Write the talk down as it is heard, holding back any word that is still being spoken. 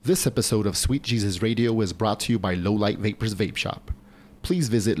This episode of Sweet Jesus Radio is brought to you by Lowlight Vapors Vape Shop. Please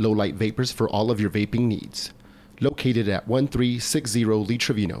visit Lowlight Vapors for all of your vaping needs. Located at 1360 Lee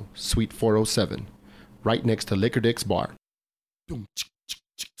Trevino, Suite 407, right next to Liquor Dick's Bar.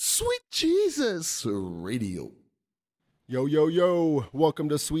 Sweet Jesus Radio. Yo, yo, yo. Welcome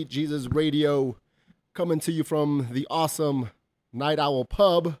to Sweet Jesus Radio. Coming to you from the awesome Night Owl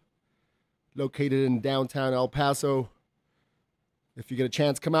Pub, located in downtown El Paso. If you get a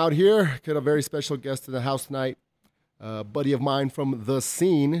chance, come out here. Got a very special guest in the house tonight. A buddy of mine from the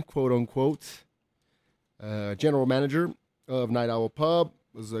scene, quote unquote. General manager of Night Owl Pub.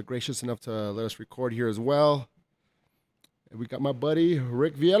 Was gracious enough to let us record here as well. And we got my buddy,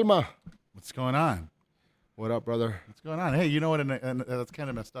 Rick Vielma. What's going on? What up, brother? What's going on? Hey, you know what? And that's kind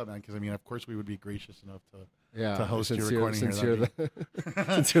of messed up, man, because, I mean, of course we would be gracious enough to host your recording since here.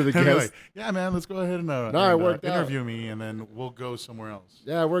 Since you're the guest. Like, yeah, man, let's go ahead and interview me, and then we'll go somewhere else.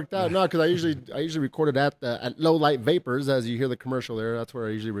 Yeah, it worked out. No, because I usually recorded at Low Light Vapors, as you hear the commercial there. That's where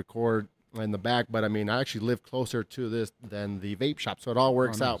I usually record in the back. But, I mean, I actually live closer to this than the vape shop, so it all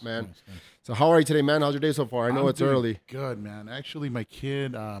works out, man. Nice. So how are you today, man? How's your day so far? I know it's early. Good, man. Actually, my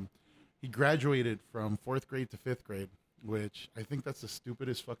kid, he graduated from 4th grade to 5th grade, which I think that's the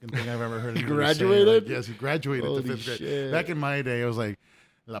stupidest fucking thing I've ever heard. He graduated? Like, yes, he graduated Holy to 5th grade. Shit. Back in my day, I was like,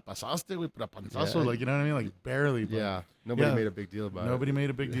 la pasaste, güey, para panzazo, like, you know what I mean? Like, barely. But yeah, nobody made a big deal about it. Nobody made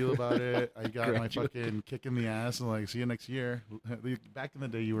a big deal about it. I got my fucking kick in the ass and like, see you next year. Back in the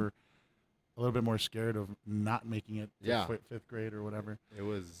day, you were a little bit more scared of not making it to 5th grade or whatever.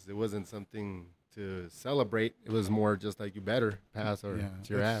 It wasn't something to celebrate. It was more just like, you better pass or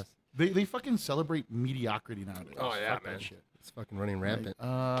it's your ass. They fucking celebrate mediocrity nowadays. Oh, yeah, Fuck man. that shit. It's fucking running rampant.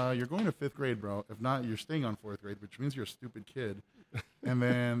 Like, you're going to 5th grade, bro. If not, you're staying on 4th grade, which means you're a stupid kid. And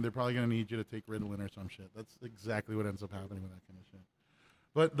then they're probably going to need you to take Ritalin or some shit. That's exactly what ends up happening with that kind of shit.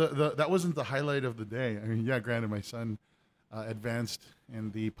 But that wasn't the highlight of the day. I mean, yeah, granted, my son advanced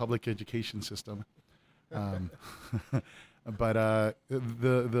in the public education system. But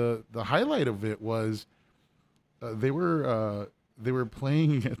the highlight of it was they were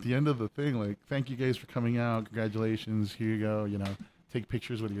playing at the end of the thing, like, thank you guys for coming out, congratulations, here you go, you know, take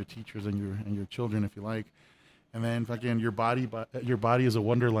pictures with your teachers and your children if you like, and then fucking your body is a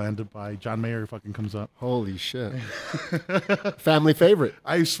wonderland by John Mayer fucking comes up. Holy shit. Family favorite.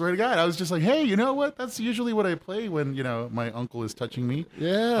 I swear to God, I was just like, hey, you know what? That's usually what I play when, you know, my uncle is touching me.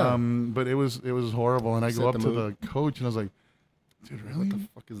 Yeah. But it was horrible, and I go up to the coach and I was like, dude, really? What the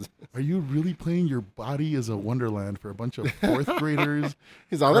fuck is this? Are you really playing Your Body is a Wonderland for a bunch of 4th graders?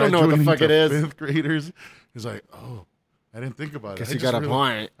 He's like, I don't know what the fuck it is. 5th graders. He's like, oh, I didn't think about it. Guess you got a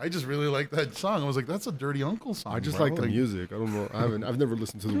point. I just really like that song. I was like, that's a Dirty Uncle song. I just bro. like the music. I don't know. I've never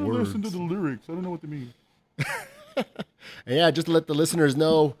listened to the words. Listen to the lyrics. I don't know what they mean. And yeah, just to let the listeners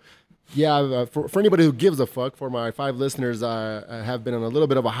know, for anybody who gives a fuck, for my 5 listeners, I have been on a little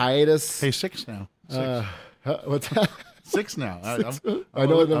bit of a hiatus. Hey, 6 now. 6. What's that? 6 now. I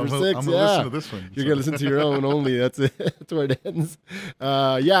know number 6. I'm gonna listen to this one. You're gonna listen to your own only. That's it. That's where it ends.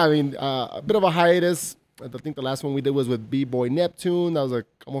 I mean, a bit of a hiatus. I think the last one we did was with B-Boy Neptune. That was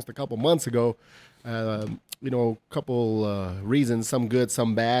almost a couple months ago. A couple reasons, some good,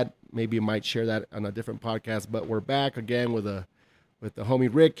 some bad. Maybe you might share that on a different podcast. But we're back again with the homie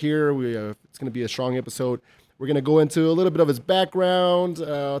Rick here. It's gonna be a strong episode. We're going to go into a little bit of his background,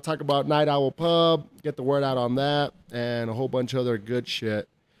 talk about Night Owl Pub, get the word out on that, and a whole bunch of other good shit.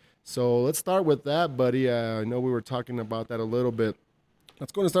 So let's start with that, buddy. I know we were talking about that a little bit.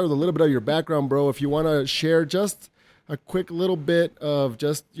 Let's go and start with a little bit of your background, bro. If you want to share just a quick little bit of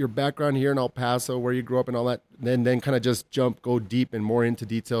just your background here in El Paso, where you grew up and all that, then kind of just go deep and more into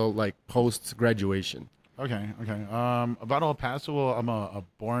detail, like post-graduation. Okay. About El Paso, I'm a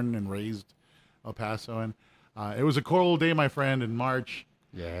born and raised El Pasoan. It was a cold day, my friend, in March.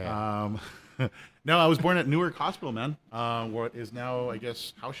 Yeah. No, I was born at Newark Hospital, man. What is now, I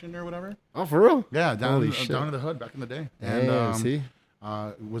guess, Haushin or whatever. Oh, for real? Yeah, down in the hood back in the day. And see?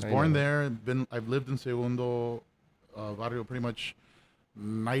 Was born there. I've lived in Segundo Barrio pretty much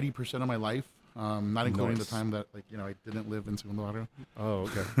 90% of my life, not including the time that, like, you know, I didn't live in Segundo Barrio. Oh,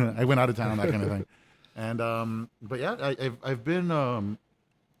 okay. I went out of town, that kind of thing. And but yeah, I've been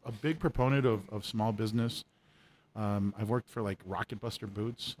a big proponent of small business. I've worked for like Rocket Buster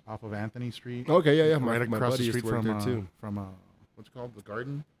Boots off of Anthony Street. Okay, yeah. Right my across buddy the street used to work from there too. What's it called, the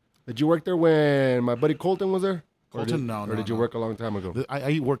Garden. Did you work there when my buddy Colton was there? Colton, Or did you work a long time ago?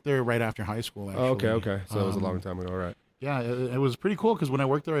 I worked there right after high school, actually. Oh, okay. So it was a long time ago, all right. Yeah, it was pretty cool because when I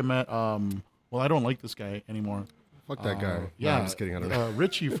worked there, I met, well, I don't like this guy anymore. Fuck that guy. Yeah, No, I'm just kidding. I don't know.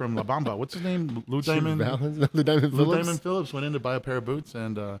 Richie from La Bamba. What's his name? Lou Diamond. Lou Diamond Lou Phillips. Diamond Phillips went in to buy a pair of boots,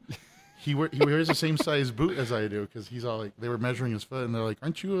 and he wears the same size boot as I do because he's all like, they were measuring his foot, and they're like,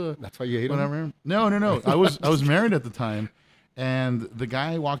 "Aren't you a?" That's why you hate whatever? him? No. I was married at the time, and the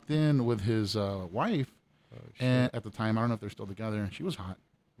guy walked in with his wife, and at the time, I don't know if they're still together. She was hot.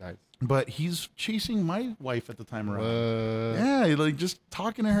 Nice. But he's chasing my wife at the time around. What? Yeah, like just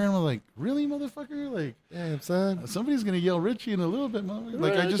talking to her, and I'm like, really, motherfucker? Like, Damn, son. somebody's gonna yell Richie in a little bit, motherfucker.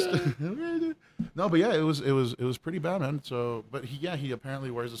 Like I just no, but yeah, it was pretty bad, man. So, but he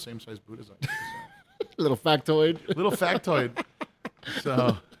apparently wears the same size boot as I do. So. Little factoid. Little factoid.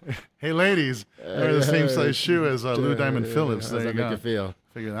 So, hey, ladies, wear the same size shoe as Lou Diamond Phillips. How does There that you make go. you feel?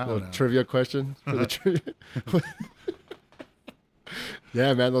 Figure that Little one out. trivia question for the trivia.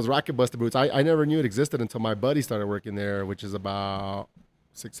 Yeah, man, those Rocket Buster boots. I never knew it existed until my buddy started working there, which is about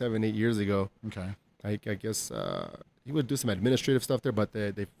 6, 7, 8 years ago. Okay. I guess he would do some administrative stuff there, but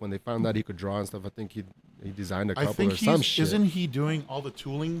they when they found out he could draw and stuff, I think he designed a I couple think or some shit. isn't he doing all the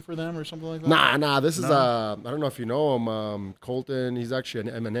tooling for them or something like that? Nah. This is No? I don't know if you know him, Colton. He's actually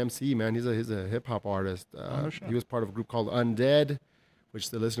an MC, man. He's a hip hop artist. no shit. He was part of a group called Undead, which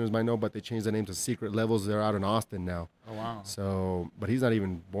the listeners might know, but they changed the name to Secret Levels. They're out in Austin now. Oh wow. So, but he's not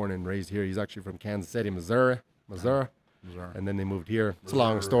even born and raised here. He's actually from Kansas City, Missouri. And then they moved here. It's a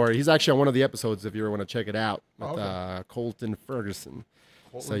long story. He's actually on one of the episodes if you ever want to check it out with Colton Ferguson.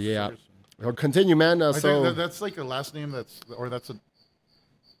 So yeah, Ferguson. I'll continue, man. I So think that's like a last name that's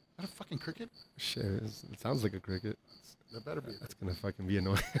a fucking cricket. shit, it sounds like a cricket. That better be. That's gonna fucking be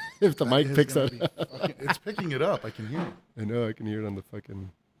annoying if the That mic is picks gonna up. be fucking- it's picking it up. I can hear it. I know, I can hear it on the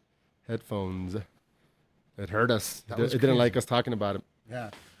fucking headphones. It hurt us. That It was didn't crazy. like us talking about it. Yeah.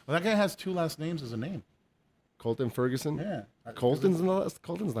 Well, that guy has two last names as a name. Colton Ferguson. Yeah. Colton's not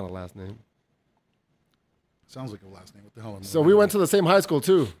a last name. Sounds like a last name. What the hell? So we went to the same high school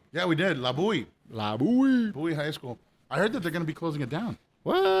too. Yeah, we did. La Bouille. La Bowie. Bowie High School. I heard that they're going to be closing it down.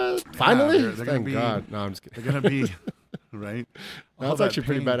 What? Finally? they're gonna Thank be- God. No, I'm just kidding. They're going to be, right? That's All that actually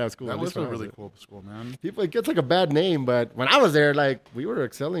pretty pain. badass school, That at was least a when I was really there. cool school, man. People, it gets like a bad name, but when I was there, like we were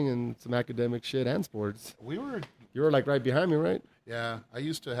excelling in some academic shit and sports. We were, You were like right behind me, right? yeah, I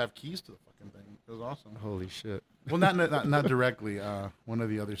used to have keys to the fucking thing. It was awesome. Holy shit. Well, not directly. One of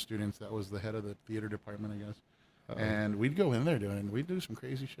the other students that was the head of the theater department, I guess. And we'd go in there we'd do some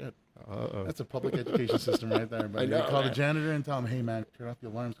crazy shit. That's a public education system right there. But I know, you call the man. janitor and tell him, hey, man, turn off the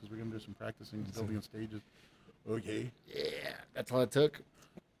alarms because we're going to do some practicing, building on stages. Okay. Yeah, that's all it took.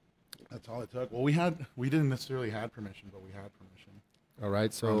 That's all it took. Well, we didn't necessarily had permission, but we had permission All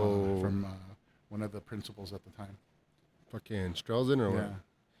right, so from one of the principals at the time. fucking Strelzin or Yeah. what?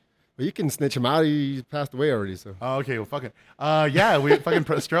 Well, you can snitch him out. He passed away already, so. Oh, okay. Well, fuck it. Yeah, we fucking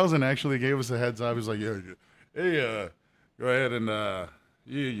Strelzin actually gave us a heads up. He was like, hey, go ahead and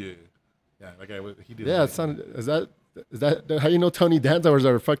yeah. That guy was. He did. Yeah, it sounded, is that how you know Tony Danza was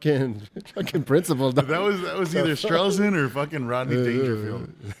our fucking principal? That was either Strelzin or fucking Rodney Dangerfield.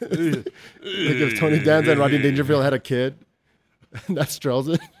 Like if Tony Danza and Rodney Dangerfield had a kid, that's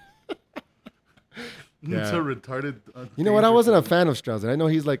Strelzin. It's a retarded. You know what? I wasn't a fan of Strelzin. I know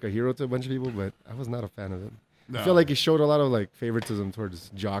he's like a hero to a bunch of people, but I was not a fan of him. I No. feel like he showed a lot of like favoritism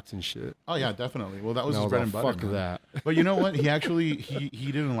towards jocks and shit. Oh yeah, definitely. Well, that was And I his was bread all, and butter. fuck man. that. But you know what? He actually he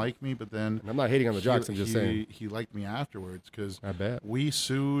didn't like me, but then And I'm not hating on the jocks. I'm just saying. he liked me afterwards because I bet. we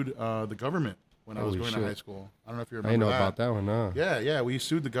sued the government when I was Holy going shit. to high school. I don't know if you I remember didn't know about that one, no. Yeah, we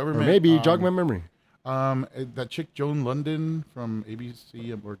sued the Or government. maybe jog my memory. That chick Joan London from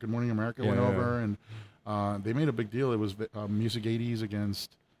ABC or Good Morning America went Yeah. over and they made a big deal. It was Music 80s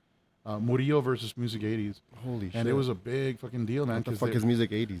against Murillo versus Music 80s. Holy shit. And it was a big fucking deal, man. What the 'cause fuck they- is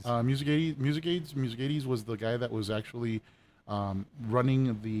Music 80s? Music 80s was the guy that was actually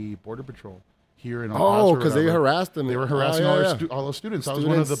running the border patrol here in El Paso. Oh, or because they whatever. harassed them. They were Oh, harassing yeah, yeah. all those students. I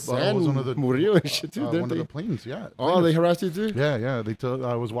Students was one of the Murillo and shit too, didn't one of they? the planes. Yeah. Oh, they plaintiffs. harassed you too? Yeah. They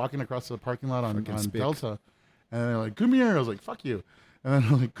I was walking across the parking lot on Fucking spick. Delta, and they're like, "Come here." I was like, "Fuck you." And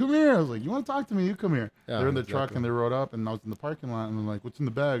then I'm like, "Come here." I was like, "You want to talk to me? You come here." Yeah, they're in the truck exactly. and they rode up, and I was in the parking lot, and they're like, "What's in the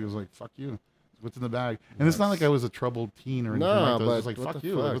bag?" I was like, "Fuck you." What's in the bag? And it's not like I was a troubled teen or anything Nah, like that. I was but just like, what "Fuck the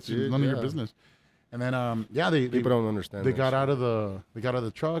you." fuck, Like, what's dude? none of your Yeah. business. And then they People don't understand. they that got shit. out of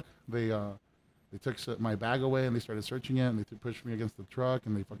the truck. They took my bag away and they started searching it and they pushed me against the truck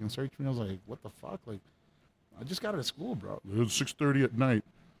and they fucking searched me. I was like, what the fuck? Like, I just got out of school, bro. It was 6:30 at night.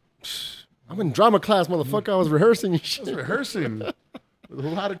 I'm in drama class, motherfucker. I was rehearsing and I was shit. rehearsing with a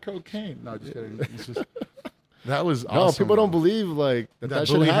lot of cocaine. No, just kidding. It's just, that was No, awesome. people don't bro. believe like that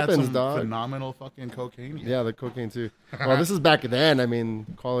shit Billy had happens, some dog. phenomenal fucking cocaine. Yeah, the cocaine too. Well, this is back then. I mean,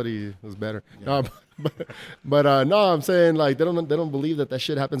 quality was better. No, but no, I'm saying like they don't believe that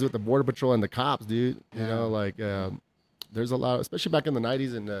shit happens with the border patrol and the cops, dude. You know, like there's a lot, especially back in the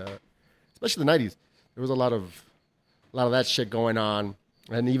 '90s and especially the '90s, there was a lot of that shit going on,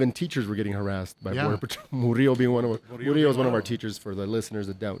 and even teachers were getting harassed by border patrol. Murillo being Murillo is one of our teachers for the listeners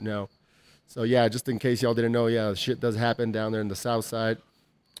that don't know. So yeah, just in case y'all didn't know, shit does happen down there in the South Side.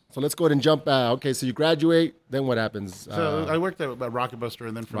 So let's go ahead and jump. Okay, so you graduate, then what happens? So I worked at Rocket Buster,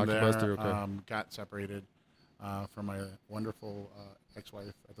 and then from Rocket there, Buster, okay. Got separated from my wonderful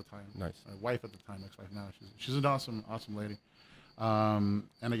ex-wife at the time. Nice. My wife at the time, ex-wife now. She's an awesome lady. And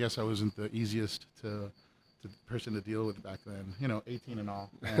I guess I wasn't the easiest person to deal with back then. 18 and all.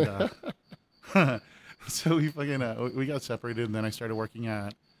 And so we got separated, and then I started working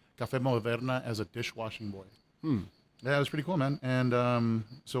at Café Moderna as a dishwashing boy. Yeah, it was pretty cool, man. And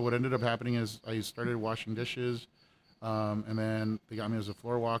so what ended up happening is I started washing dishes, and then they got me as a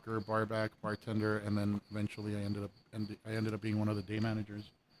floor walker, barback, bartender, and then eventually I ended up being one of the day managers.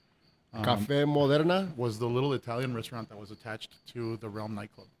 Café Moderna was the little Italian restaurant that was attached to the Realm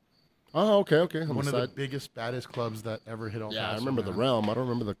nightclub. Oh, okay. One of the biggest, baddest clubs that ever hit El Paso. Yeah, I remember the Realm. I don't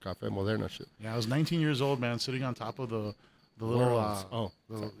remember the Café Moderna shit. Yeah, I was 19 years old, man, sitting on top of the little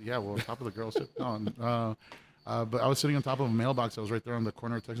top of the girls. But I was sitting on top of a mailbox that was right there on the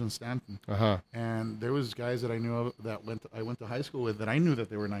corner of Texas and Stanton. And there was guys that I knew of that I went to high school with that I knew that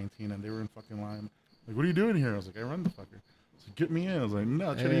they were 19 and they were in fucking line. Like, what are you doing here? I was like, I run the fucker. So get me in. I was like,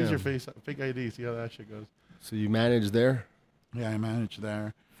 no, try to use your fake ID. See how that shit goes. So you managed there? Yeah, I managed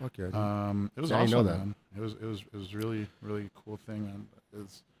there. Fuck yeah. It was awesome. I know that. Man. It was really, really cool thing, man.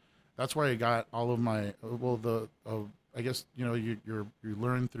 That's where I got all of my I guess you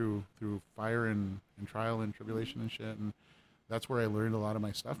learn through fire and trial and tribulation and shit, and that's where I learned a lot of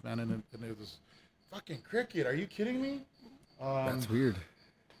my stuff, man. And it was fucking cricket. Are you kidding me? That's weird.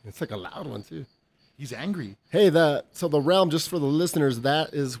 It's like a loud one too. He's angry. Hey, so the Realm, just for the listeners,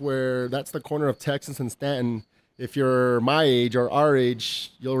 that's the corner of Texas and Stanton. If you're my age or our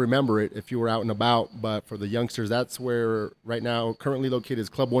age, you'll remember it if you were out and about. But for the youngsters, that's where right now currently located is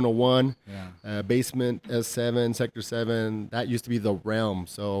Club 101, basement S7, Sector 7. That used to be the Realm.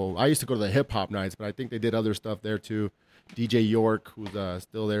 So I used to go to the hip hop nights, but I think they did other stuff there too. DJ York, who's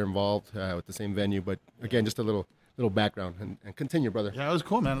still there involved with the same venue. But again, just a little background and continue, brother. Yeah, it was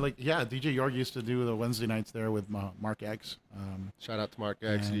cool, man. DJ York used to do the Wednesday nights there with Mark X. Shout out to Mark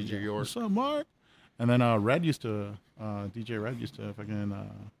X, DJ York. What's up, Mark? And then DJ Red used to fucking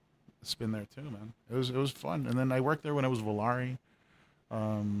spin there too, man. It was fun. And then I worked there when I was Volare.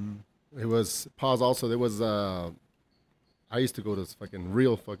 It was also. There was I used to go to fucking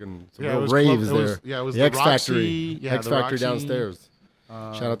real raves there. It was the X Factory. Yeah, X Factory downstairs.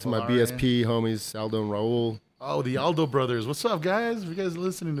 Shout out to my BSP homies, Aldo and Raul. Oh, the Aldo brothers. What's up, guys? If you guys are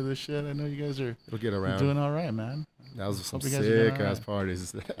listening to this shit, I know you guys are doing all right, man. That was some sick-ass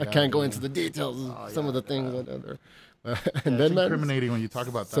parties. I can't go into the details of some of the things that are there. And then, it's incriminating when you talk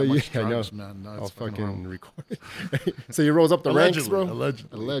about that much drugs, man. No, I'll fucking record it. So you rose up the ranks, bro?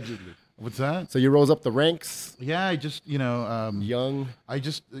 Allegedly. What's that? So you rose up the ranks? Yeah, I just, young?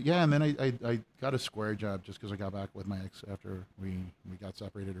 And then I got a square job just because I got back with my ex after we got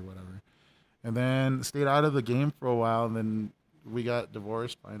separated or whatever. And then stayed out of the game for a while, and then we got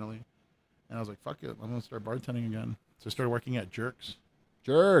divorced finally. And I was like, fuck it, I'm going to start bartending again. So I started working at Jerks.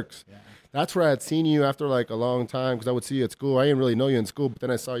 Jerks. Yeah. That's where I had seen you after like a long time because I would see you at school. I didn't really know you in school, but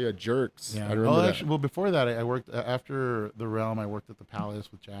then I saw you at Jerks. Yeah. I remember that. Actually, before that, I worked, after the Realm, I worked at the Palace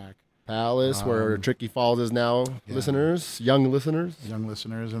with Jack. Palace, where Tricky Falls is now, young listeners.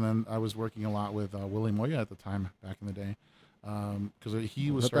 And then I was working a lot with Willie Moya at the time, back in the day. Because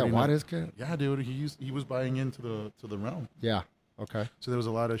he was starting. That Juarez kid? Yeah, dude. He was buying into the Realm. Yeah. Okay. So there was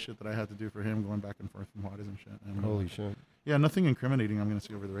a lot of shit that I had to do for him, going back and forth from Juarez and shit. And, holy shit. Yeah, nothing incriminating I'm going to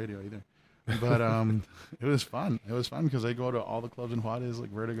see over the radio either. But it was fun. It was fun because I go to all the clubs in Juarez,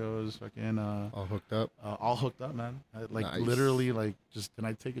 like Vertigo's, fucking. All hooked up? All hooked up, man. Nice. Literally, just, can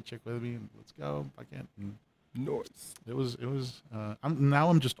I take a chick with me? Let's go. Fucking. Nice. It was.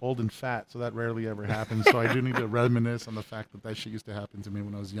 I'm just old and fat, so that rarely ever happens. So I do need to reminisce on the fact that shit used to happen to me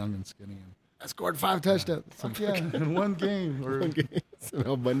when I was young and skinny. And I scored 5 touchdowns. In one game. One game. Some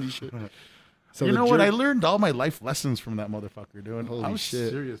Al Bundy shit. So you know what? I learned all my life lessons from that motherfucker, dude. Holy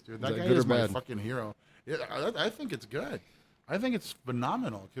shit. Serious, dude. That guy is my fucking hero. Yeah, I think it's good. I think it's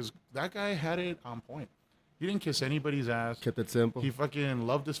phenomenal because that guy had it on point. He didn't kiss anybody's ass. Kept it simple. He fucking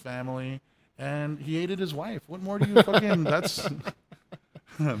loved his family. And he hated his wife. What more do you fucking... That's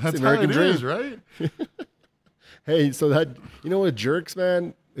American how it dream. Is, right? Hey, so that... You know what, Jerks,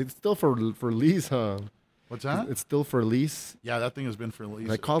 man? It's still for lease, huh? What's that? It's still for lease. Yeah, that thing has been for lease.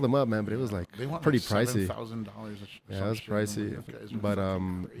 I called them up, man, but it was like They want pretty like pricey. $7,000. Yeah, that's pricey. But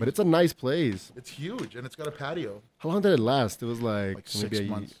But it's a nice place. it's huge and it's got a patio. How long did it last? It was like, Like maybe 6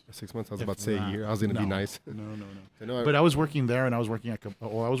 months. 6 months. I was If about to say a that. year. I was gonna be No. nice. No. I know But I was working there, and I was working at I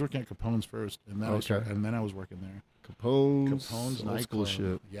was working at Capone's first, and then Okay. I was working there. Capone's Capone's old school nightclub.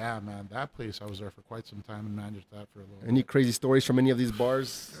 shit. Yeah, man, that place I was there for quite some time and managed that for a little. Any crazy stories from any of these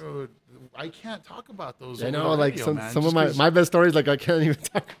bars? Dude, I can't talk about those. I over know, the like radio, some man, some just of 'cause, my best stories, like I can't even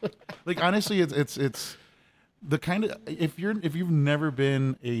talk about. like honestly, it's the kind of if you've never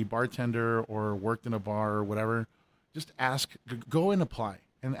been a bartender or worked in a bar or whatever, just go and apply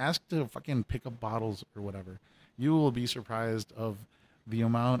and ask to fucking pick up bottles or whatever. You will be surprised of the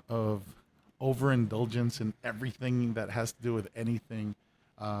amount of overindulgence in everything that has to do with anything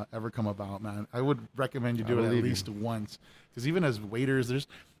ever come about, man. I would recommend you do it at believe you. least once, because even as waiters,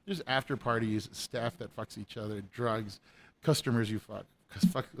 there's after parties, staff that fucks each other, drugs, customers you fuck. 'Cause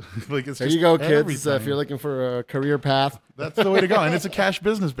fuck, like it's There just you go, kids. everything. If you're looking for a career path, That's the way to go, and it's a cash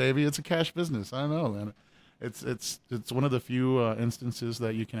business, baby. It's a cash business. I don't know, man. It's one of the few instances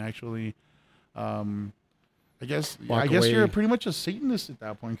that you can actually, I guess Walk you're away. pretty much a Satanist at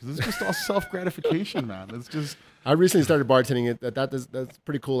that point, because it's just all self gratification, man. It's just I recently started bartending. That's a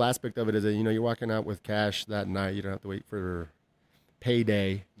pretty cool aspect of it. Is that you're walking out with cash that night. You don't have to wait for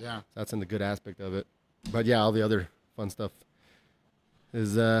payday. yeah. That's in the good aspect of it. But yeah, all the other fun stuff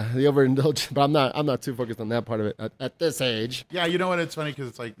is the overindulgence. But I'm not too focused on that part of it at this age. Yeah, you know what? It's funny because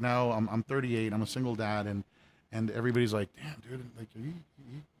it's like now I'm 38. I'm a single dad, and everybody's like, "Damn, dude, like are you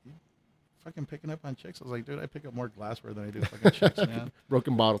fucking picking up on chicks?" I was like, "Dude, I pick up more glassware than I do fucking chicks, man."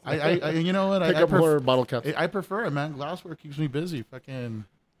 Broken bottles. I you know what? Pick I up more bottle caps. I prefer it, man. Glassware keeps me busy. Fucking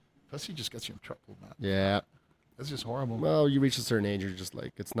pussy just gets you in trouble, man. Yeah. That's just horrible. Well, you reach a certain age, you're just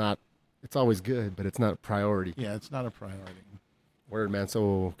like, it's not. It's always good, but it's not a priority. Yeah, it's not a priority. Word, man.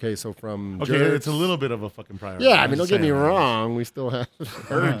 So from Okay, jerks- it's a little bit of a fucking priority. Yeah, I I'm mean, don't just get me saying, man. wrong. We still have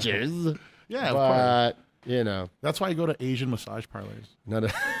urges. Yeah, of course. but That's why I go to Asian massage parlors. not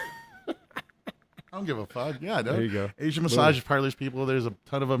a. I don't give a fuck. Yeah, dude. There you go. Asian massage parlors, people. There's a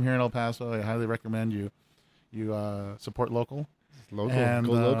ton of them here in El Paso. I highly recommend you support local. Local, And,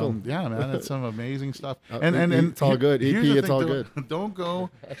 go local. Yeah, man, it's some amazing stuff. Uh, And it's all good. here's EP, the it's thing, all Don't go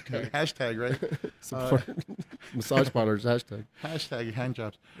hashtag right. Support massage parlors hashtag. Hashtag hand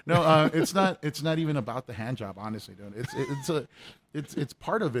jobs. No, it's not. It's not even about the hand job. Honestly, dude. It's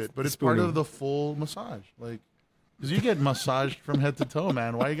part of it, but it's part Spooning. of the full massage. Like, because you get massaged from head to toe,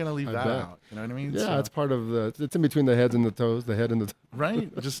 man. Why are you gonna leave that bet. out? You know what I mean? Yeah, So- it's part of the. It's in between the heads and the toes. The head and the.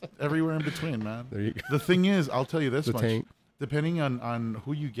 right. Just everywhere in between, man. There you go. The thing is, I'll tell you this The much. tank. Depending on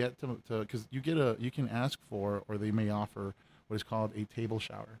who you get to, because you can ask for, or they may offer what is called a table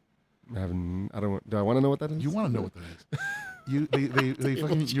shower. I don't. Do I want to know what that is? You want to know what that is? They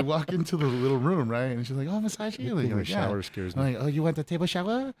fucking, you walk into the little room, right? And she's like, "Oh, massage you." The You're like, yeah. shower scares I'm me. like, "Oh, you want the table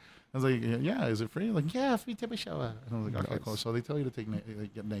shower?" I was like, "Yeah, is it free?" Like, "Yeah, free table shower." And I was like, "Okay, Nice. cool." So they tell you to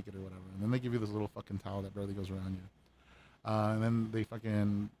get naked or whatever, and then they give you this little fucking towel that barely goes around you. And then they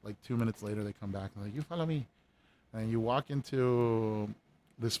fucking, like 2 minutes later, they come back and they're like, "You follow me," and you walk into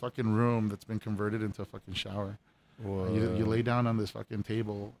this fucking room that's been converted into a fucking shower. You lay down on this fucking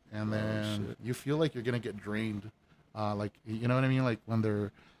table, and then shit. you feel like you're gonna get drained. Like, you know what I mean? Like when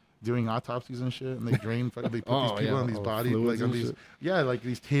they're doing autopsies and shit, and they drain, they put these Oh, people yeah. on these Oh, bodies, fluids like on and these, shit. yeah, like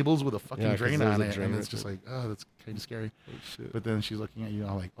these tables with a fucking Yeah, 'cause drain there's on a it, drain and right it's just there. like, oh, that's kind of scary. Oh, shit. But then she's looking at you,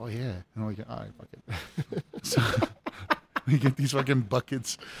 and I'm like, oh yeah, and I'm like, all right, fuck it. So you get these fucking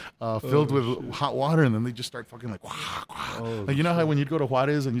buckets filled with hot water, and then they just start fucking like, wah, wah. Oh, Like, you know how when you'd go to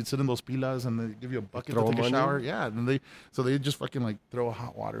Juarez and you'd sit in those pilas and they give you a bucket Throw to take a 'em on shower? you? Yeah, and they just fucking like throw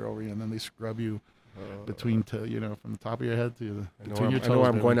hot water over you, and then they scrub you between, from the top of your head to between your toes. I know where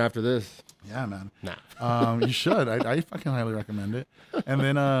I'm baby. going after this. Yeah, man. Nah. You should. I fucking highly recommend it. And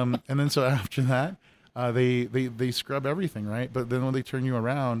then so after that, they scrub everything, right? But then when they turn you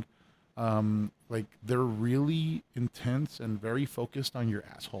around, like they're really intense and very focused on your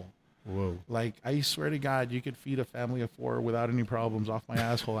asshole. Whoa. Like, I swear to God, you could feed a family of 4 without any problems off my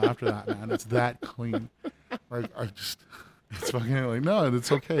asshole after that, man. It's that clean. Like, it's fucking like, no,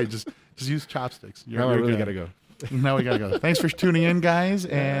 it's okay. Just use chopsticks. Now I really good. gotta go. Now we gotta go. Thanks for tuning in, guys,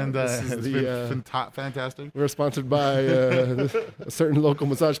 and this is it's been fantastic. We're sponsored by a certain local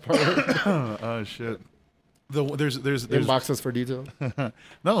massage parlor. Oh shit. There's Inbox us for details.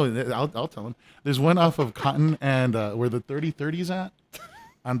 no, I'll tell them. There's one off of Cotton and where the 3030's at.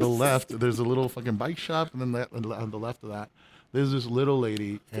 On the left, there's a little fucking bike shop, and then on the left of that, there's this little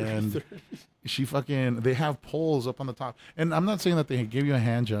lady, and they have poles up on the top. And I'm not saying that they give you a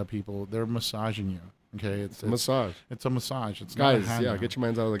hand job, people. They're massaging you. Okay, it's massage. It's a massage. It's Guys, not a hand get your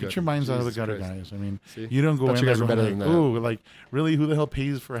minds out of the gutter. Get your minds out of the Jesus gutter, Christ. guys. I mean, See? you don't go Thought in you guys there were better going than like, that. ooh, like really, who the hell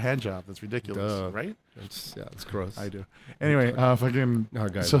pays for a hand job? That's ridiculous, Duh. right? It's gross. I do. Anyway, fucking. No,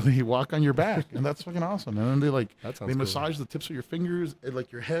 guys. So they walk on your back, and that's fucking awesome. And then they That sounds they cool. massage the tips of your fingers, and,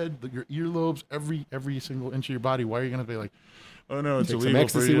 like your head, your earlobes, every single inch of your body. Why are you gonna be like, oh no, it's Take some illegal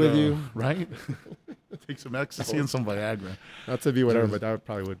ecstasy for with to-" you. right? Take some ecstasy and some Viagra. Not to be whatever, but that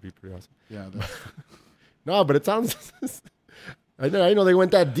probably would be pretty awesome. Yeah. No, but it sounds. I know they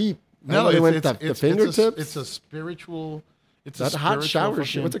went that deep. I know they went the fingertips. It's a spiritual. It's that a hot shower fucking,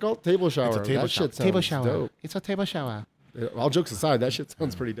 shit. What's it called? Table shower. It's a table that shower. shit sounds dope. It's a table shower. All jokes aside, that shit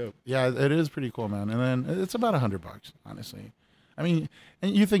sounds pretty dope. Yeah, it is pretty cool, man. And then it's about $100, honestly. I mean,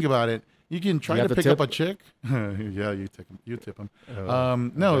 and you think about it. You can try You to have to pick tip? up a chick. Yeah, you tip them. Oh,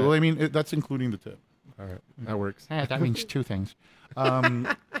 no, okay. well, I mean that's including the tip. All right, that works. That means two things.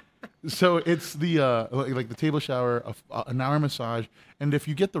 So it's the like the table shower, an hour massage, and if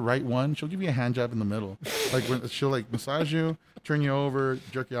you get the right one, she'll give you a hand job in the middle. Like when she'll like massage you, turn you over,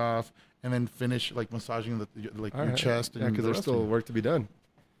 jerk you off, and then finish like massaging your chest. Yeah, and because the there's rest still of you. work to be done.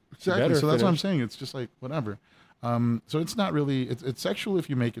 Exactly. better So that's what I'm finish. saying. It's just like whatever. So it's not really. It's sexual if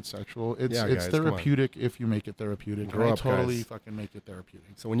you make it sexual. It's Yeah, it's guys, come on. therapeutic if you make it therapeutic. Grow I up, totally guys. fucking make it therapeutic.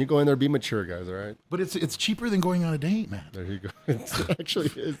 So when you go in there, be mature, guys. All right. But it's cheaper than going on a date, man. There you go. It actually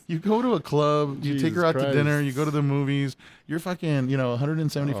is. You go to a club, you take Jesus her out to Christ. dinner, you go to the movies. You're fucking,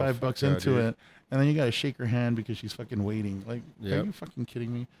 $175 Oh, fuck bucks yeah, into dude. it, and then you gotta shake her hand because she's fucking waiting. Like, Yep. are you fucking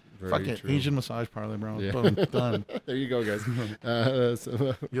kidding me? Very Fuck it, true. Asian massage parlor, bro. Yeah. Boom, done. There you go, guys.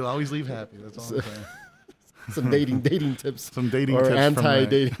 You'll always leave happy. That's all I'm saying. Some dating tips. Some dating or tips from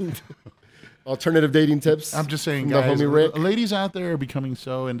anti-dating, alternative dating tips. I'm just saying, from the guys, homie Rick. ladies out there are becoming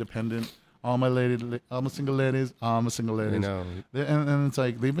so independent. All my single ladies. I know. And it's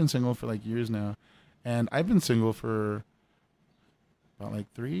like they've been single for like years now, and I've been single for about like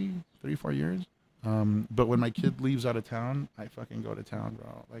 4 years. But when my kid leaves out of town, I fucking go to town,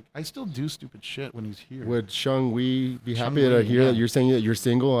 bro. Like I still do stupid shit when he's here. Would Shung Wei be happy Shung to Wei, hear yeah. that you're saying that you're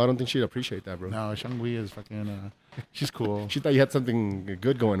single? I don't think she'd appreciate that, bro. No, Shang Wei is fucking. She's cool. She thought you had something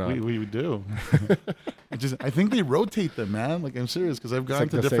good going on. We do. I think they rotate them, man. Like I'm serious because I've gone like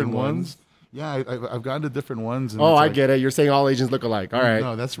to the different same ones. Yeah, I've gone to different ones. And Oh, it's I like, get it. You're saying all Asians look alike. All right.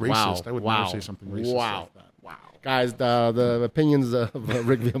 No, that's racist. Wow. I would wow. never say something racist Wow. like that. Wow. Guys, the opinions of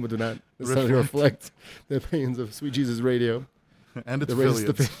Rick Vielma do not necessarily reflect the opinions of Sweet Jesus Radio. And it's The racist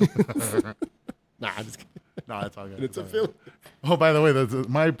affiliates. opinions. Nah, I'm just kidding. No, it's all good. It's all good. affiliate. Oh, by the way,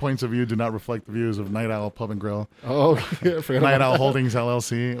 my points of view do not reflect the views of Night Owl Pub and Grill, Oh, yeah, I forgot Night about Owl that. Holdings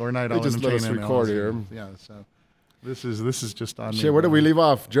LLC, or Night They Owl just let us Entertainment record LLC. here. Yeah, so this is just on. Shit, where did we leave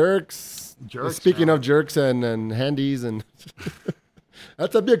off? Jerks. Jerks, Speaking man. of jerks and handies and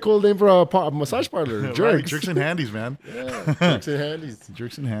that'd be a cool name for a massage parlor. Right, Jerks. jerks and handies, man. Yeah, jerks and handies.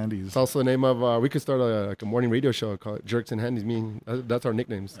 Jerks and handies. It's also the name of. We could start like a morning radio show called Jerks and Handies. That's our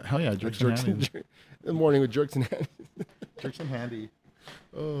nicknames. Hell yeah, jerks and handies. The morning with Jerks and Handies. Jerks and handy.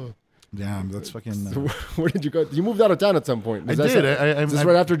 Oh, Damn, that's fucking. so where did you go? You moved out of town at some point. I Is that did. so- I is this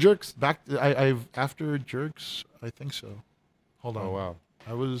right after Jerks? back. I've after jerks. I think so. Hold on. Oh wow,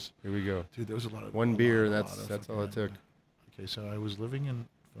 I was. here we go. Dude, there was a lot of One a beer. lot That's of that's all it fucking- took. Okay, so I was living in.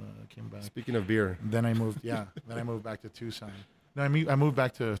 Came back. Speaking of beer, Then I moved. Yeah. Then I moved back to Tucson. No, I moved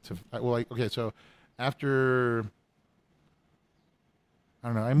back to okay. So after I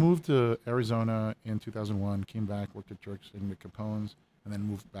don't know, I moved to Arizona in 2001. Came back, worked at Jerks and Capone's, and then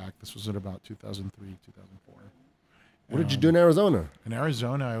moved back. This was at about 2003, 2004. what did you do in Arizona? In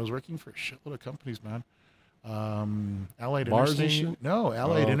Arizona, I was working for a shitload of companies, man. Allied Bars and Interstate. shit? No,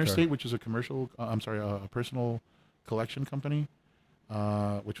 Allied okay. Interstate, which is a commercial. A personal collection company.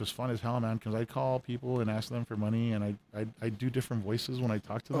 Which was fun as hell, man. Because I'd call people and ask them for money, and I'd do different voices when I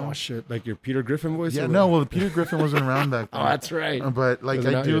talk to them. Oh shit, like your Peter Griffin voice? Yeah, or no, what? well, Peter Griffin wasn't around back then. Oh, that's right. But like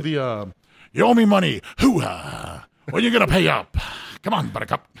Wasn't I out do yet. the you owe me money, hoo-ha. When you gonna pay up? Come on,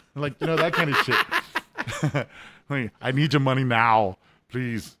 buttercup. Like that kind of shit. Like, I need your money now,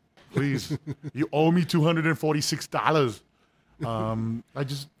 please. You owe me $246. I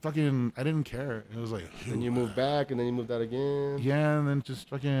just fucking I didn't care. It was like Then you moved back, and then you moved out again. yeah, and then just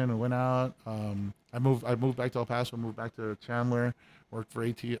fucking went out. I moved back to El Paso, moved back to Chandler, worked for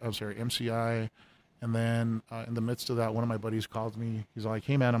MCI, and then in the midst of that, one of my buddies called me. He's like,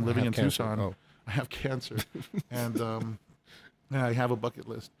 "Hey man, I'm living in cancer. Tucson. Oh. I have cancer, and yeah, I have a bucket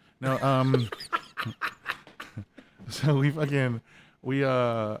list." No, so he's like,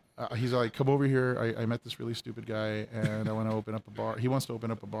 "Come over here. I met this really stupid guy, and I want to open up a bar. He wants to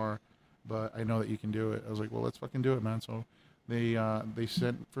open up a bar, but I know that you can do it." I was like, "Well, let's fucking do it, man." So They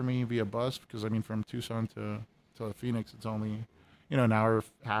sent for me via bus because I mean from Tucson to Phoenix it's only an hour and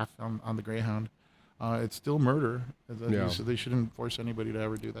a half on the Greyhound. It's still murder. So they shouldn't force anybody to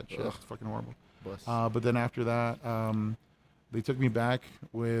ever do that shit. Ugh. It's fucking horrible. But then after that, they took me back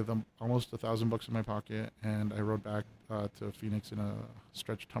with almost $1,000 in my pocket, and I rode back to Phoenix in a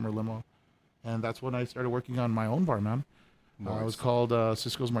stretched Hummer limo, and that's when I started working on my own bar, man. Nice. It was called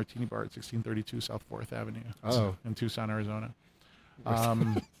Cisco's Martini Bar at 1632 South 4th Avenue in Tucson, Arizona.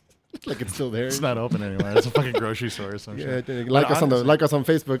 Like it's still there. It's not open anymore. It's a fucking grocery store or some shit. Like us on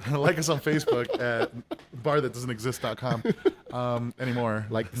Facebook. Like us on Facebook at barthatdoesn'texist.com anymore.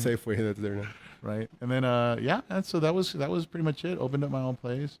 Like the Safeway that's there now. Right. And then so that was pretty much it. Opened up my own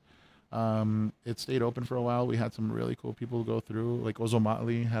place. It stayed open for a while. We had some really cool people go through. Like Ozo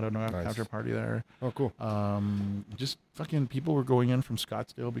Motley had an after party there. Oh, cool. Just fucking people were going in from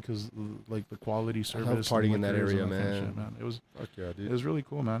Scottsdale because like the quality service. I love partying in that area, man. Shit, man. It was fuck yeah, dude. It was really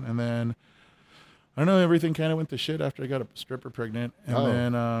cool, man. And then I don't know, everything kind of went to shit after I got a stripper pregnant.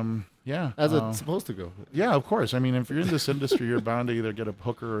 And then as it's supposed to go. Yeah, of course. I mean, if you're in this industry, you're bound to either get a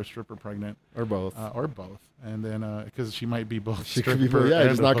hooker or a stripper pregnant, or both. And then because she might be both. She could be both. Yeah,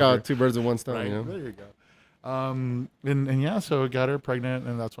 just knock out two birds with one stone. Right? You know? There you go. And yeah, so I got her pregnant,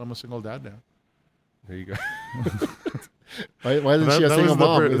 and that's why I'm a single dad now. There you go. Why isn't she a single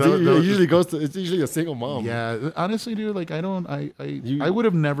mom? It's usually a single mom. Yeah, honestly, dude, like I would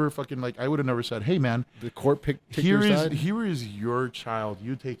have never I would have never said, hey man, the court pick your side? Here is your child,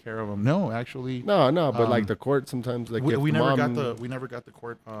 you take care of him. No, actually, no, but like the court sometimes like we never got the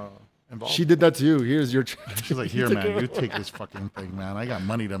court involved. She did that to you. Here's your child. She's like, here man, you take this fucking thing, man. I got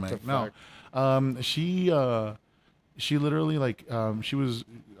money to make. No, she literally like she was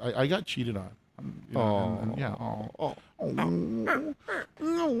I got cheated on. I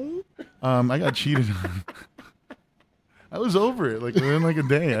got cheated on. I was over it like within like a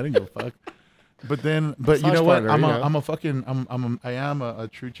day. I didn't give a fuck. But you know what? I am a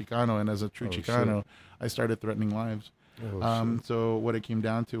true Chicano, and as a true Chicano, shit. I started threatening lives. So what it came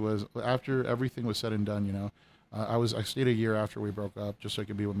down to was after everything was said and done, I stayed a year after we broke up just so I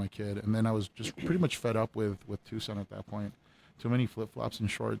could be with my kid, and then I was just pretty much fed up with Tucson at that point. Too many flip-flops and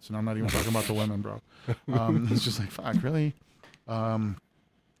shorts, and I'm not even talking about the women, bro. It's just like, fuck, really? I'm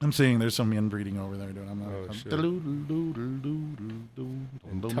saying there's some inbreeding over there, dude. I'm not.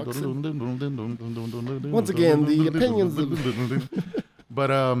 Once again, the opinions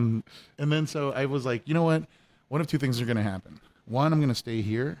But, and then so I was like, you know what? One of two things are going to happen. One, I'm going to stay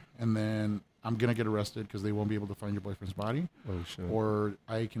here, and then I'm going to get arrested because they won't be able to find your boyfriend's body. Oh, shit. Or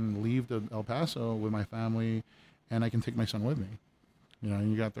I can leave to El Paso with my family, and I can take my son with me.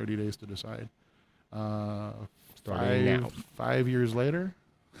 And you got 30 days to decide. Starting now. 5 years later,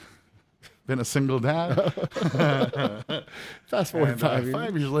 been a single dad. Fast forward 5 years.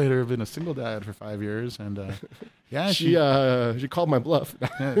 5 years later, been a single dad for 5 years, and yeah, she called my bluff.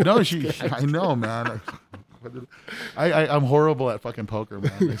 No, I know, man. I'm horrible at fucking poker,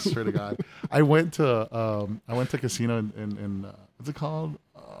 man. I swear to God. I went to casino in what's it called,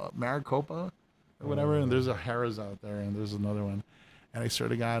 Maricopa. Or whatever, and there's a Harrah's out there, and there's another one, and I swear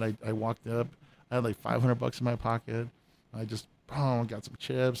to God, I walked up, I had like $500 in my pocket, I just got some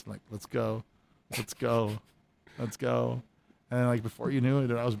chips, like let's go, and like before you knew it,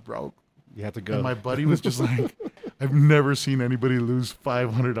 I was broke. You had to go. And my buddy was just like, I've never seen anybody lose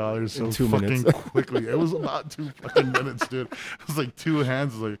 $500 so fucking quickly. It was about 2 fucking minutes, dude. It was like two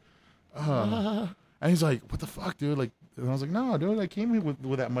hands, like, and he's like, what the fuck, dude, like. And I was like, no, dude, I came here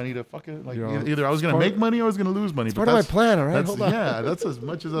with that money to fucking, like, either I was going to make money or I was going to lose money. It's part of my plan, all right? Hold on. Yeah, that's as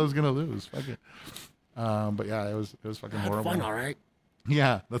much as I was going to lose. Fuck it. But yeah, it was fucking horrible. Fun, all right?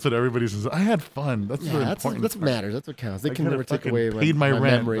 Yeah, that's what everybody says. I had fun. That's the important. That's what matters. That's what counts. They can never take away paid my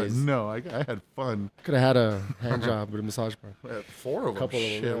rent. memories. No, I had fun. Could have had a hand job with a massage bar. 4 of them. Couple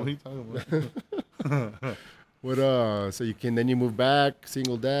of them. What are you talking about? So you move back,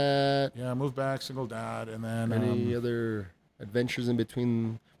 single dad. Yeah, I moved back, single dad, and then any other adventures in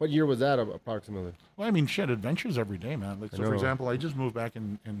between? What year was that approximately? Well, I mean, shit, adventures every day, man. Like, so for example, I just moved back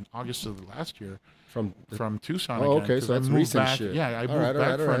in August of last year from Tucson. Oh, again, okay, so that's recent shit. Yeah, I moved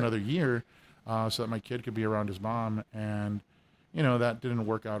back for another year, so that my kid could be around his mom, and that didn't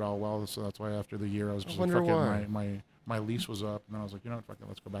work out all well. So that's why after the year, I was just like, fuck it, my lease was up, and then I was like, fuck it,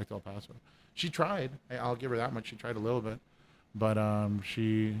 let's go back to El Paso. She tried. I'll give her that much. She tried a little bit, but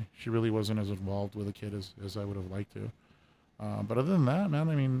she really wasn't as involved with the kid as I would have liked to. But other than that, man,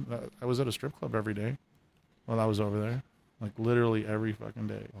 I mean, I was at a strip club every day while I was over there, like literally every fucking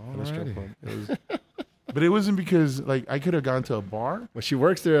day at a strip club. It was But it wasn't because like I could have gone to a bar. Well, she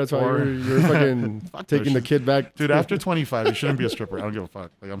works there. That's why Or- you're fucking taking the kid back. Dude, after 25, you shouldn't be a stripper. I don't give a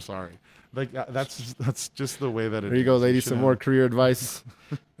fuck. Like, I'm sorry. Like, that's just the way that it There you go, is. ladies. Some more career advice.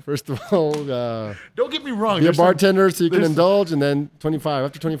 First of all, Don't get me wrong. be a there's some- bartender so you can there's- indulge, and then 25.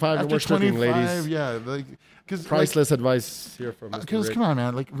 After 25, you're After more stripping, 25, ladies. yeah. Like, because Priceless advice here from Mr. Because Rick. come on,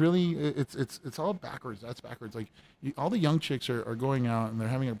 man, like really, it's all backwards. That's backwards. Like all the young chicks are going out and they're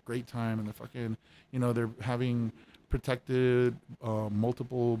having a great time and they're fucking, they're having protected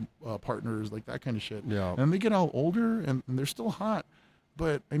multiple partners, like that kind of shit. Yeah. And they get all older and they're still hot,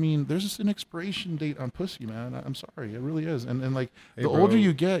 but I mean, there's just an expiration date on pussy, man. I'm sorry, it really is. And like Hey, the bro. older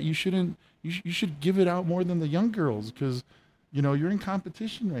you get, you shouldn't. You should give it out more than the young girls because. You're in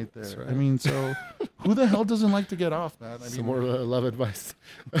competition right there. That's right. I mean, so who the hell doesn't like to get off, man? I mean, Some more love advice.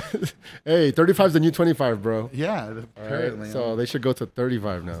 Hey, 35 is the new 25, bro. yeah, All right? apparently. So they should go to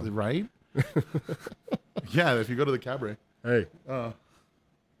 35 now. Right? Yeah, if you go to the cabaret. Hey, Yeah.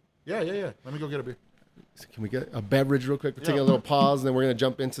 Let me go get a beer. so can we get a beverage real quick? We're taking Yeah. a little pause, and then we're going to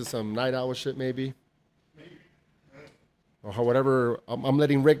jump into some night owl shit, maybe. Or whatever. I'm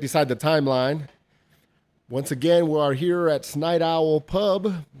letting Rick decide the timeline. Once again, we are here at Night Owl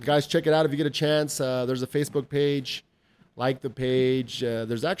Pub. Guys, check it out if you get a chance. There's a Facebook page. Like the page.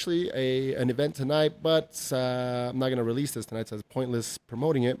 There's actually an event tonight, but I'm not going to release this tonight, so it's pointless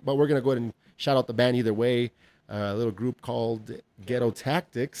promoting it. But we're going to go ahead and shout out the band either way. A little group called Ghetto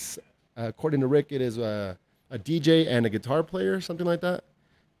Tactics. According to Rick, it is a DJ and a guitar player, something like that.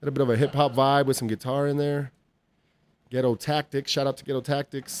 Got a bit of a hip-hop vibe with some guitar in there. Ghetto Tactics. Shout out to Ghetto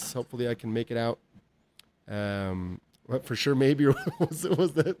Tactics. Hopefully I can make it out. What for sure maybe or was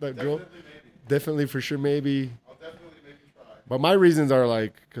that girl? Definitely for sure maybe. I'll definitely make you try. But my reasons are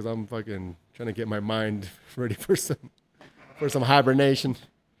like because I'm fucking trying to get my mind ready for some hibernation.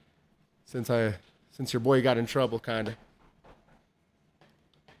 Since your boy got in trouble, kind of.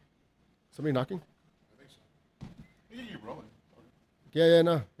 Somebody knocking? I think so. You can keep rolling. Yeah,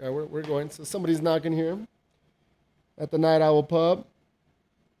 no. Yeah, we're going. So somebody's knocking here at the Night Owl Pub.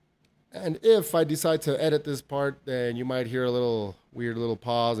 And if I decide to edit this part, then you might hear a little weird little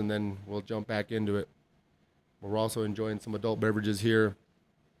pause, and then we'll jump back into it. We're also enjoying some adult beverages here.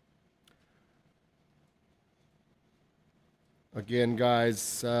 Again,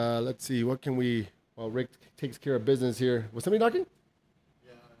 guys, let's see. What can we... While Rick takes care of business here. Was somebody knocking?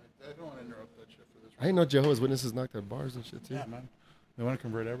 Yeah, I don't want to interrupt that shit for this. I didn't know Jehovah's Witnesses knocked at bars and shit, too. Yeah, man. They want to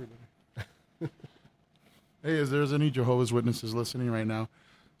convert everybody. Hey, is there's any Jehovah's Witnesses listening right now?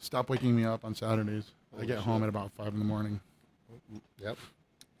 Stop waking me up on Saturdays. I get home at about 5 in the morning. Yep.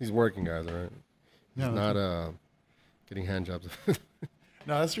 He's working, guys, all right? He's Yeah, not getting hand jobs.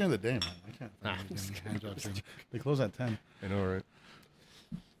 No, that's during the day, man. I can't. Ah, fucking get any hand jobs during- They close at 10. I know, right?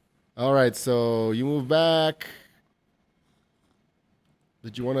 All right, so you move back.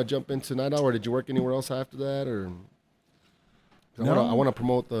 Did you want to jump into Night Owl, or did you work anywhere else after that, or? 'Cause No. I want to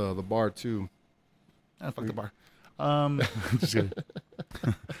promote the bar too. Ah, fuck the bar. Just kidding.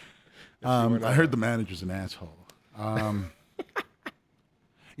 I heard the manager's an asshole.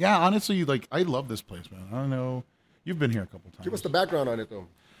 Yeah, honestly, like I love this place, man. I don't know. You've been here a couple times. Give us the background on it, though.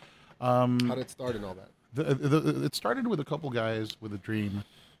 How did it start and all that? It started with a couple guys with a dream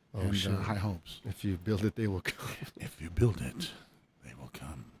and shit. high hopes. If you build it, they will come. If you build it, they will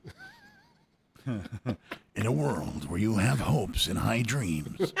come. In a world where you have hopes and high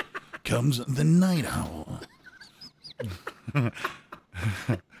dreams, comes the night owl.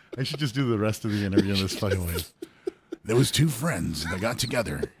 I should just do the rest of the interview in this fucking way. There was two friends that got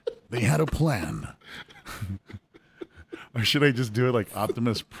together. They had a plan. Or should I just do it like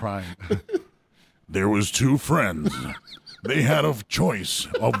Optimus Prime? There was two friends. They had a choice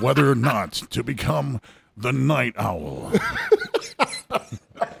of whether or not to become the night owl.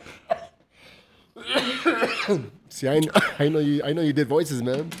 See, I know you did voices,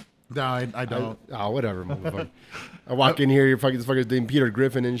 man. No, I don't. Whatever, motherfucker. I walk in here, this fucker's named Peter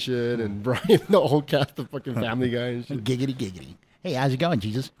Griffin and shit, and Brian, the whole cast of fucking Family Guy and shit. Giggity, giggity. Hey, how's it going,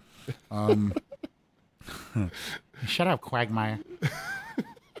 Jesus? Shut up, Quagmire.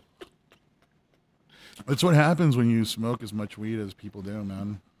 That's what happens when you smoke as much weed as people do,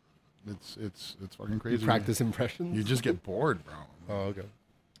 man. It's fucking You crazy. practice impressions? You just get bored, bro. Oh, okay.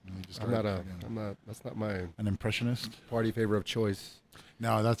 You just I'm not, that's not my an impressionist. party favor of choice.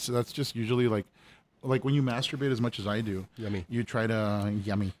 No, that's just usually like when you masturbate as much as I do. Yummy. You try to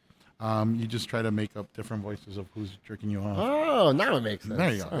yummy. You just try to make up different voices of who's jerking you off. Oh, now it makes sense.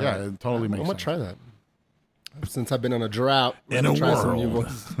 There you go. All Yeah, right. it totally makes I'm sense. gonna try that. Since I've been on a drought, In I'm a gonna try some new world.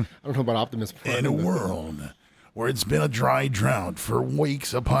 voices. I don't know about Optimus Prime. In a world where it's been a dry drought for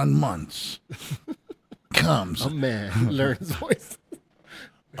weeks upon months, comes. A man learns voice.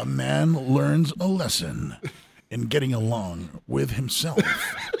 A man learns a lesson in getting along with himself.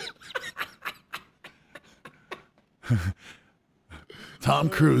 Tom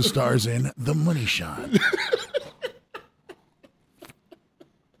Cruise stars in The Money Shot.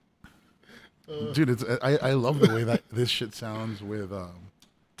 Dude, I love the way that this shit sounds with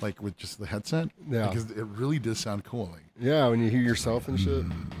like with just the headset. Yeah. Because it really does sound cool. Like, Yeah, when you hear yourself and shit.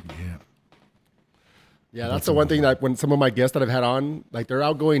 Yeah. Yeah, that's the one thing that when some of my guests that I've had on, like they're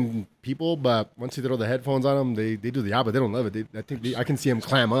outgoing people, but once you throw the headphones on them, they do the opposite. They don't love it. I can see them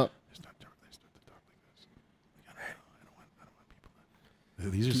clam up.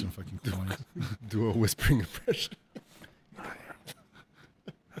 these are some fucking cool ones. Do a whispering impression.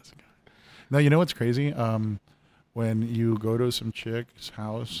 Now, you know what's crazy? When you go to some chick's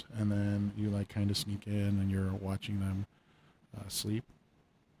house and then you like kind of sneak in and you're watching them sleep.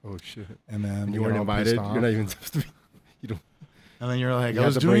 Oh shit! And then And you weren't all invited. pissed off. You're not even supposed to be. You don't. And then you're like, You I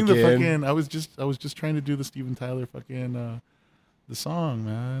have was to doing the break in. fucking. I was just trying to do the Steven Tyler fucking the song,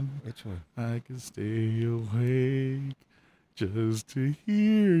 man. Which one? I can stay awake just to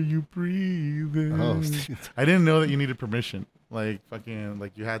hear you breathing. Oh, Steven I didn't know that you needed permission. Like fucking,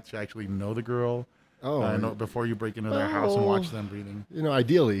 like you had to actually know the girl. Oh, Before you break into their house and watch them breathing.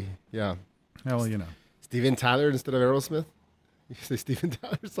 ideally, yeah. Well, you know. Steven Tyler instead of Aerosmith. You say Steven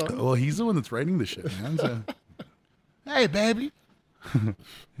Tyler song. Well, he's the one that's writing the shit, man. So. Hey, baby.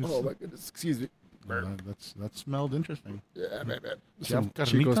 Oh my goodness! Excuse me. That smelled interesting. Yeah, man. Some Some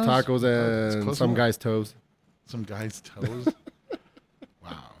Chico's tacos It's and close some enough. guy's toes. Some guy's toes.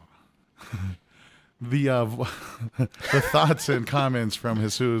 Wow. The thoughts and comments from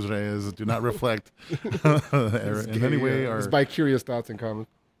Jesus Reyes do not reflect in any way. It's Or by Curious Thoughts and Comments.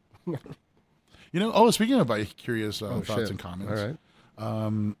 speaking of by curious thoughts shit. and comments. All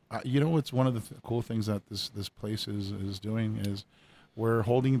right. You know what's one of the cool things that this place is doing is we're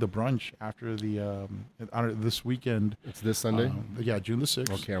holding the brunch after the this weekend. It's this Sunday. Yeah, June the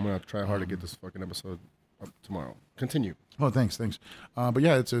 6th. Okay, I'm gonna try hard to get this fucking episode up tomorrow. Continue. Oh, thanks. But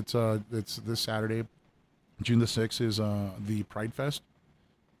yeah, it's this Saturday, June the 6th is the Pride Fest,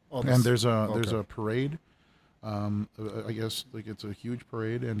 Oh, and there's okay. a parade. I guess like it's a huge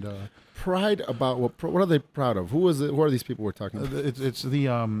parade, and Pride about what? What are they proud of? Who is it? Who are these people we're talking about? it's the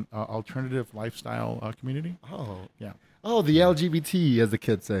alternative lifestyle community. Oh, Yeah, the LGBT, as the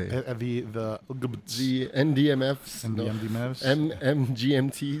kids say. the The NDMFs, and the MDMFs,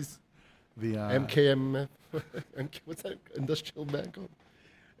 MGMTs, the MKMF. What's that industrial band called?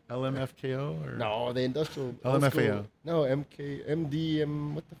 LMFKO or No, the industrial. LMFAO. No,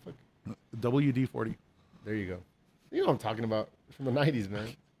 MDM. What the fuck? WD-40. There you go. You know what I'm talking about from the 90s, man.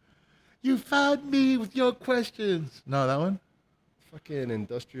 You found me with your questions. No, that one. Fucking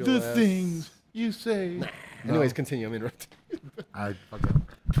industrial. The ass- things you say. No. Anyways, continue. I'm interrupting. I fucking.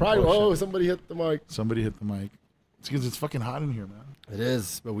 Pride. Bullshit. Oh, somebody hit the mic. Somebody hit the mic. It's because it's fucking hot in here, man. It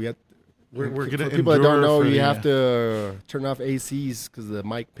is, but we have. We're gonna For people that don't endure know, for you the- have to turn off ACs because the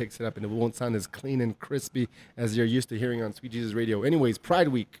mic picks it up and it won't sound as clean and crispy as you're used to hearing on Sweet Jesus Radio. Anyways, Pride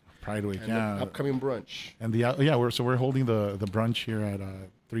Week Pride Week, and yeah. the upcoming brunch. And we're holding the brunch here at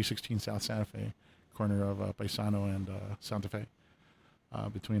 316 South Santa Fe, corner of Paisano and Santa Fe,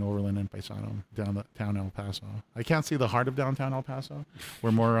 between Overland and Paisano, downtown El Paso. I can't see the heart of downtown El Paso.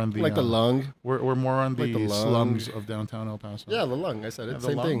 We're more on the Like the lung. We're more on Like the the lung. slums of downtown El Paso. Yeah, the lung. I said it. Yeah, the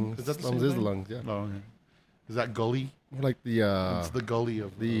Same lung? thing. Is that the Slums same is the thing? lungs. Yeah. Oh, okay. Is that gully? More like the It's the gully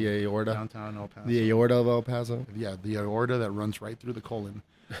of the aorta. downtown El Paso. The aorta of El Paso. Yeah, the aorta that runs right through the colon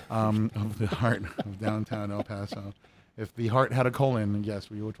of the heart of downtown El Paso. If the heart had a colon, yes,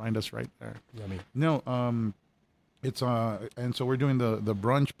 we would find us right there. Yummy. No, it's and so we're doing the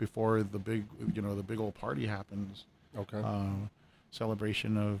brunch before the big old party happens. Okay.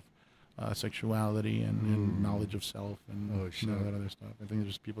 Celebration of sexuality and knowledge of self and Oh, shit. that other stuff. I think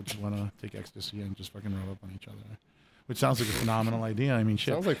just people just want to take ecstasy and just fucking rub up on each other, which sounds like a phenomenal idea. I mean,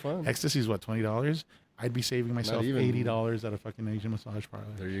 shit. Sounds like fun. Ecstasy is what, $20? I'd be saving myself even. $80 at a fucking Asian massage parlor.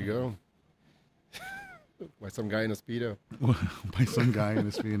 There you go. By some guy in a Speedo. By some guy in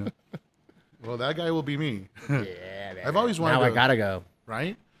a Speedo. Well, that guy will be me. Yeah. I've always wanted Now I to- gotta go.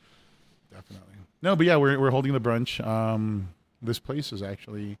 Right? Definitely. No, but yeah, we're holding the brunch. This place has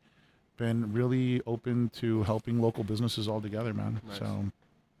actually been really open to helping local businesses all together, man. Nice. So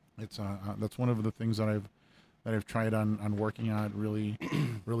it's that's one of the things that I've tried on working at really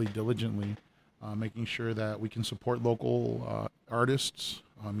really diligently, making sure that we can support local artists,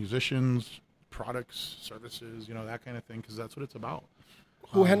 musicians, products, services, that kind of thing, because that's what it's about.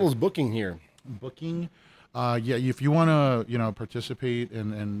 Who handles booking here? Booking. Yeah, if you want to, participate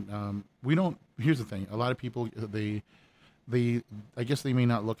and we don't. Here's the thing: a lot of people I guess they may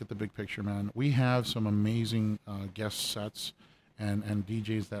not look at the big picture, man. We have some amazing guest sets and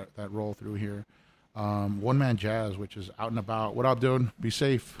DJs that roll through here. One Man Jazz, which is out and about. What up, dude? Be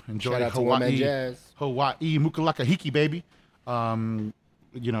safe. Enjoy Shout out to Hawaii. One Man Jazz. Hawaii, Mukalaka Hiki, baby.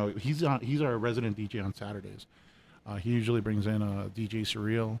 He's our resident DJ on Saturdays. He usually brings in DJ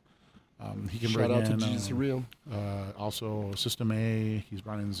Surreal. He can Shout bring out in to DJ Surreal. also System A. He's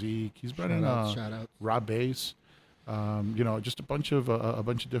brought in Zeke. He's brought in Shout out. Rob Bass. Just a bunch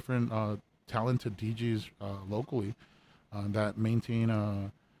of different talented DJs locally that maintain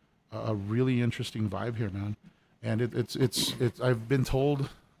a really interesting vibe here, man. And it's I've been told,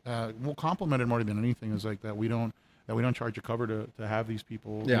 complimented more than anything, is like that we don't charge a cover to have these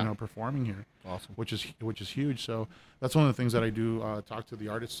people performing here. Awesome. Which is huge. So that's one of the things that I do talk to the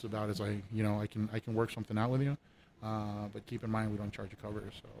artists about is I can work something out with you, but keep in mind we don't charge a cover.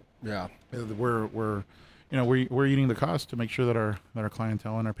 So Yeah. we're eating the cost to make sure that our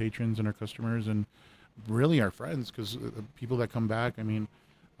clientele and our patrons and our customers and really our friends, because people that come back, I mean,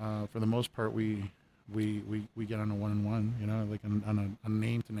 for the most part, we get on a one-on-one, like on a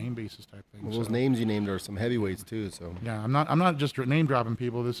name-to-name basis type thing. Well, those names you named are some heavyweights too. So yeah, I'm not just name dropping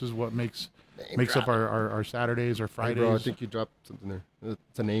people. This is what makes up our Saturdays or Fridays. Hey bro, I think you dropped something there.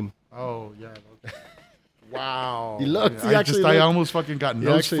 It's a name. Oh yeah. Wow. He looked. I almost fucking got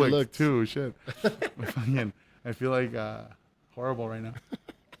nose flicked looked. too. Shit. I feel like horrible right now.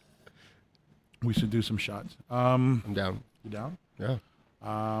 We should do some shots. I'm down. You down? Yeah.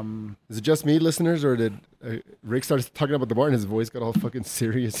 Is it just me, listeners, or did Rick start talking about the bar and his voice got all fucking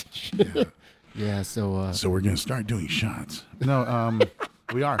serious? Yeah. Yeah. So So we're gonna start doing shots. No.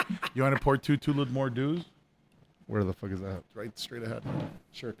 We are. You want to pour two little more dews? where the fuck is that? Right straight ahead.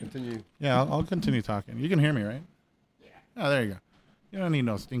 Sure. Continue. Yeah, I'll continue talking. You can hear me, right? Yeah. Oh, there you go. You don't need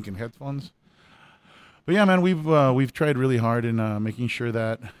no stinking headphones. But yeah, man, we've tried really hard in making sure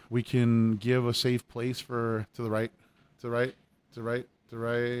that we can give a safe place right there.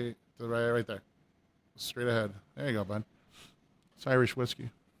 Straight ahead. There you go, bud. It's Irish whiskey.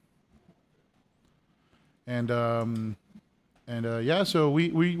 And so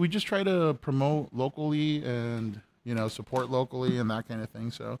we just try to promote locally and support locally and that kind of thing.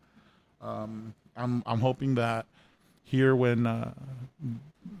 So I'm hoping that here when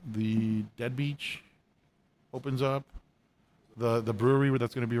the Dead Beach opens up, the brewery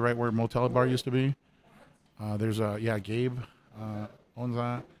that's going to be right where Motel Bar used to be. There's Gabe owns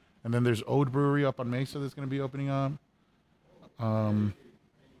that, and then there's Ode Brewery up on Mesa that's going to be opening up.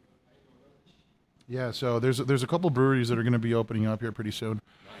 So there's a couple breweries that are going to be opening up here pretty soon.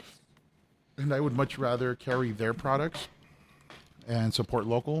 Nice. And I would much rather carry their products and support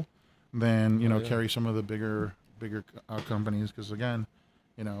local than carry some of the bigger companies, because again,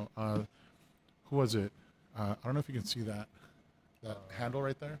 who was it? I don't know if you can see that handle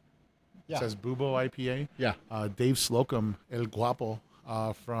right there. Yeah. It says Bubo IPA. Yeah. Dave Slocum, El Guapo,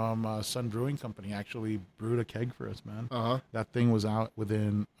 from Sun Brewing Company, actually brewed a keg for us, man. Uh-huh. That thing was out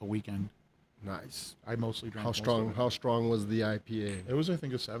within a weekend. Nice. I mostly drank. How strong was the IPA? It was, I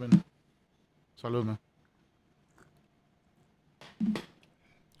think, a 7. Salud, man.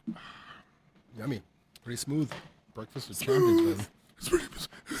 Yummy. Pretty smooth. Breakfast of champions, man.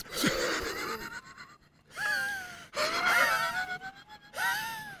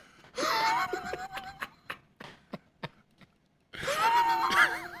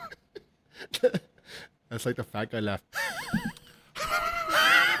 That's like the fat guy laugh.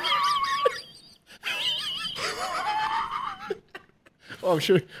 Oh, I'm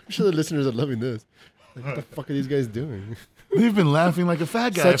sure the listeners are loving this. Like, what the fuck are these guys doing? We've been laughing like a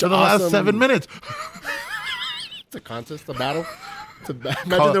fat guy for the last 7 minutes. It's a contest, a battle.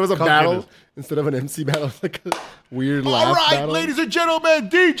 Imagine there was a battle instead of an MC battle. It's like a weird laugh All right, battle. ladies and gentlemen,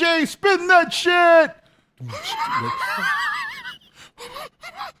 DJ, spin that shit.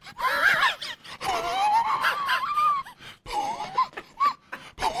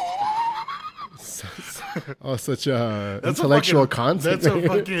 Oh, such a intellectual concept. That's a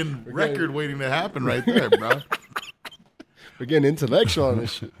fucking record waiting to happen right there, bro. We're getting intellectual on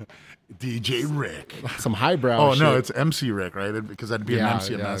this shit. DJ Rick. Some highbrow Oh, shit. no, it's MC Rick, right? Because that'd be an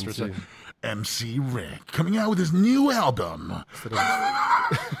MC, a master. MC. MC Rick coming out with his new album.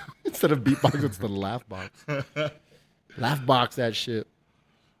 Instead of beatbox, it's the laugh box. Laugh box that shit.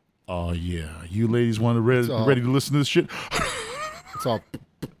 Oh, yeah. You ladies want to ready to listen to this shit? It's all...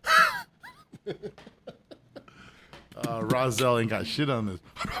 Rozelle ain't got shit on this.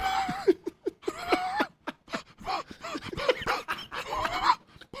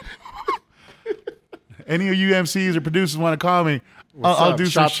 Any of you MCs or producers want to call me, I'll do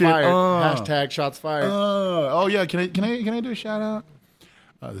some shots shit. Fired. Hashtag shots fired. Oh yeah, can I do a shout out?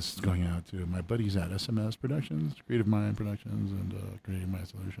 This is going out to my buddies at SMS Productions, Creative Mind Productions, and Creative Mind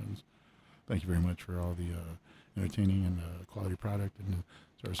Solutions. Thank you very much for all the entertaining and quality product and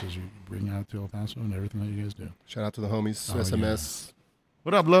services you bring out to El Paso and everything that you guys do. Shout out to the homies, SMS. Yeah.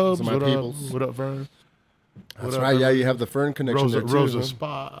 What up, Lobes? Those are my peoples. What up, Vern? That's right. Yeah, you have the Fern connection there too. Rosa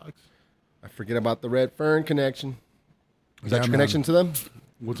Sparks. I forget about the Red Fern connection. Is that your man. connection to them?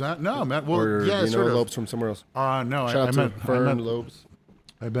 What's that? No, man. Well, Or yeah, do you know sort of. Lopes from somewhere else? No, Shout out to Fern I Lopes.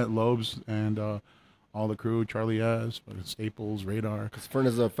 met Lobes and all the crew, Charlie S, Staples, Radar. Because Fern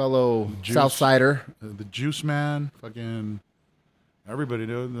is a fellow Juice. Southsider. The Juice Man, fucking everybody,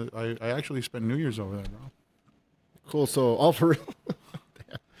 dude. I actually spent New Year's over there, bro. Cool. So, all for real.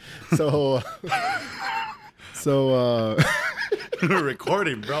 So, We're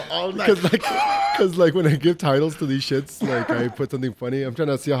recording, bro, all night. Because like when I give titles to these shits, like I put something funny. I'm trying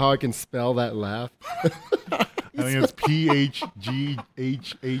to see how I can spell that laugh. I think it's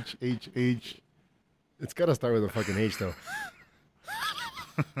PHGHHHH. It's got to start with a fucking H, though.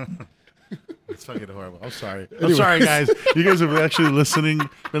 It's fucking horrible. I'm sorry. I'm Anyways. sorry, guys. You guys have been listening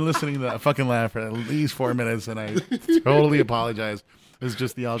to that fucking laugh for at least 4 minutes, and I totally apologize. It's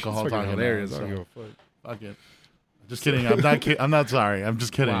just the alcohol It's fucking talking. hilarious. I So, don't give a fuck. fuck it. Just kidding. I'm not. I'm not sorry. I'm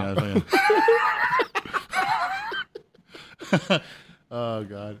just kidding. Wow. Oh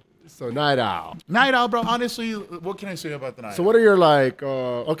God. So, Night Owl. Night Owl, bro. Honestly, what can I say about the night? So, what are your like?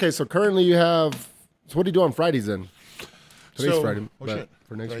 Okay, so currently you have. So, what do you do on Fridays then? Today's Friday. Oh but shit.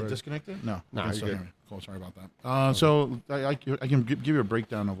 For next Did I Friday. disconnect it? No. Nah, Okay, you're so good. anyway, cool. Sorry about that. So I can give you a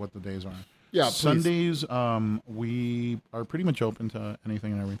breakdown of what the days are. Yeah, please. Sundays, we are pretty much open to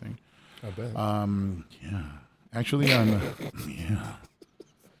anything and everything. I bet. Yeah. Actually, yeah.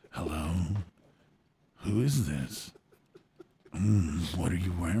 Hello. Who is this? What are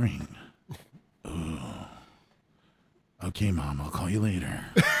you wearing? Oh. Okay, Mom. I'll call you later.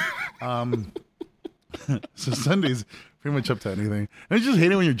 So Sundays, pretty much up to anything. And I just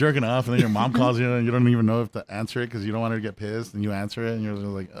hate it when you're jerking off and then your mom calls you and you don't even know if to answer it because you don't want her to get pissed, and you answer it and you're just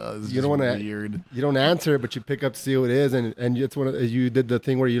like, oh, this is You don't want to. weird. You don't answer, but you pick up to see who it is, and it's you did the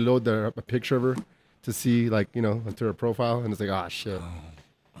thing where you load a picture of her to see, like, into her profile, and it's like, oh shit,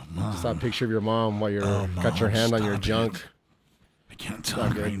 just saw a picture of your mom while you're got your Mom, hand on your stop junk. it. I can't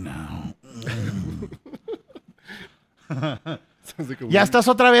talk right now. Sounds like a Ya estás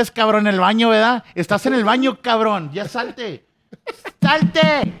otra vez, cabrón, en el baño, ¿verdad? Estás en el baño, cabrón. Ya salte.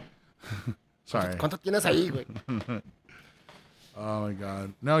 ¡Salte! Sorry. ¿Cuánto tienes ahí, güey? Oh my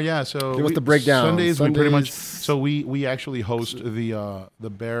God. No, yeah. So Give us the breakdown. Sundays, we pretty much. Sundays- So we actually host the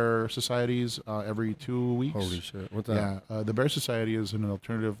Bear Societies every 2 weeks. Holy shit! What's that? Yeah, the Bear Society is an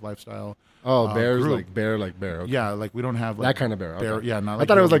alternative lifestyle. Oh, bears group. like bear. Okay. Yeah, like we don't have like That kind of bear. Okay. Yeah, not I like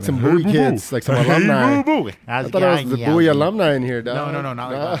thought it was like some Bowie kids, like some alumni. I thought it was the Bowie alumni in here, dog. No,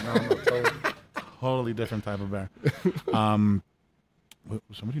 not like that. No, totally different type of bear. Was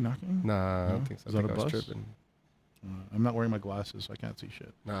somebody knocking? Nah, I don't think so. Is I that think a I was bus? tripping. I'm not wearing my glasses, so I can't see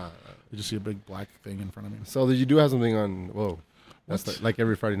shit. Nah. I just see a big black thing in front of me. So you do have something on? Whoa, that's What? like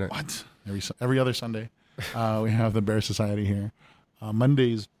every Friday night. What? Every other Sunday, we have the Bear Society here.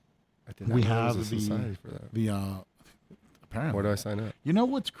 Mondays, I did not we know there have was a society for that. the apparently. Where do I sign up? You know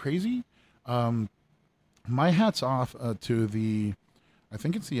what's crazy? My hat's off to the. I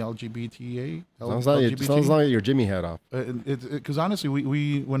think it's the LGBTA. Sounds like your Jimmy hat off. Because honestly,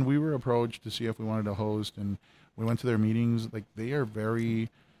 we when we were approached to see if we wanted to host, and we went to their meetings, like they are very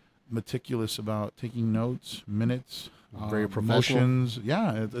meticulous about taking notes, minutes, Very professional. motions.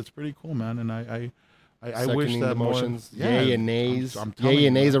 Yeah, it's pretty cool, man. And I wish Seconding that the motions, more. yay and nays, I'm telling yay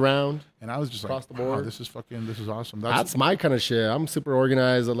and you, nays man. around. And I was just across like, the wow, board. this is awesome. That's my kind of shit. I'm super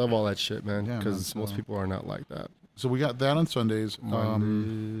organized. I love all that shit, man. Yeah, Because man, most so- people are not like that. So we got that on Sundays.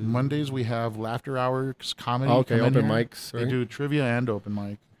 Mondays we have Laughter Hours comedy. Okay, come in open here. mics, They right? do trivia and open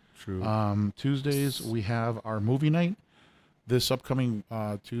mic. True. Tuesdays we have our movie night. This upcoming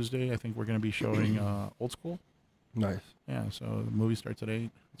Tuesday, I think we're going to be showing Old School. Nice. Yeah, so the movie starts at 8.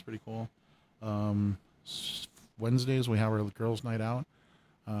 It's pretty cool. Wednesdays we have our girls' night out.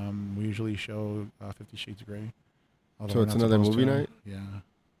 We usually show 50 Shades of Grey. Although So we're it's not another supposed movie to. night? Yeah.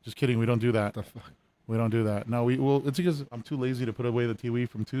 Just kidding. We don't do that. The fuck? We don't do that. No, it's because I'm too lazy to put away the TV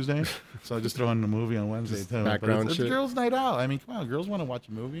from Tuesday, so I just throw in the movie on Wednesday Just too. background but it's shit. girls' night out. I mean, come on, girls want to watch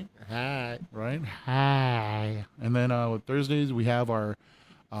a movie, Hi. right? Hi. And then with Thursdays we have our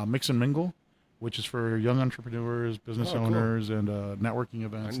Mix and Mingle, which is for young entrepreneurs, business Oh, cool. owners, and networking I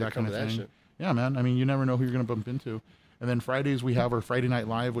events, need to that come kind to of that thing. shit. Yeah, man. I mean, you never know who you're going to bump into. And then Fridays we have our Friday Night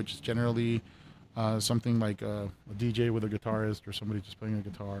Live, which is generally something like a DJ with a guitarist or somebody just playing a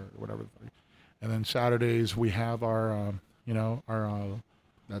guitar or whatever. And then Saturdays we have our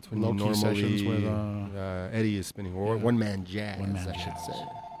That's when low-key you sessions normally with Eddie is spinning, or yeah. one man jazz. One-man I should jazz. say.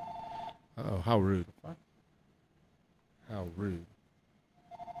 Oh, how rude! How rude!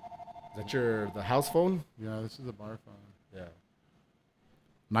 Is that the house phone? yeah, this is a bar phone. Yeah.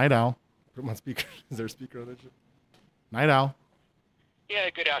 Night Owl. Put him on speaker. Is there a speaker on that shit? Night Owl. Yeah,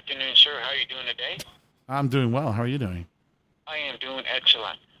 good afternoon, sir. How are you doing today? I'm doing well. How are you doing? I am doing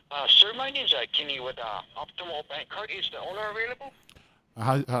excellent. Sir, my name's Kenny with Optimal Bank Card. Is the owner available?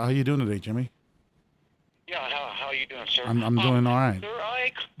 How you doing today, Jimmy? Yeah, how are you doing, sir? I'm doing all right.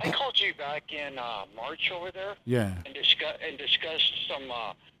 Sir, I called you back in March over there Yeah. and discussed some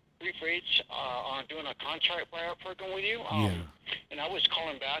brief rates on doing a contract buyout program with you. Yeah. And I was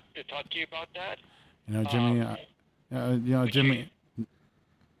calling back to talk to you about that. You know, Jimmy. Jimmy.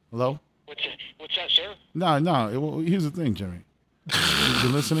 Hello. What's that, sir? No. Here's the thing, Jimmy. You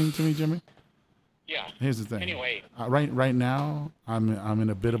listening to me, Jimmy? Yeah. Here's the thing. Anyway. Right now, I'm in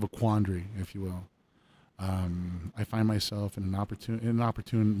a bit of a quandary, if you will. I find myself in an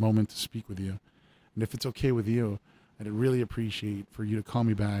opportune moment to speak with you, and if it's okay with you, I'd really appreciate for you to call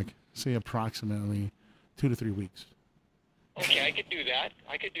me back, say approximately 2 to 3 weeks. Okay, I could do that.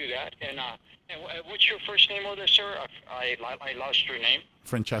 And what's your first name over there, sir? I lost your name.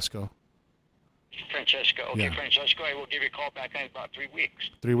 Francesco. Francesco. Okay, Yeah. Francesco, I will give you a call back in about 3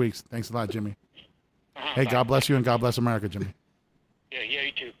 weeks. 3 weeks. Thanks a lot, Jimmy. Hey, Bye. God bless you and God bless America, Jimmy. Yeah,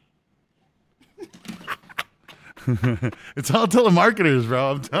 you too. It's all telemarketers,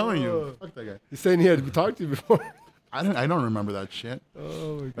 bro. I'm telling you. Fuck that guy. He's saying he had talked to you before. I don't remember that shit.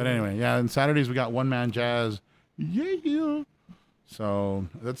 Oh my God. But anyway, yeah. And Saturdays we got one man jazz. Yeah. So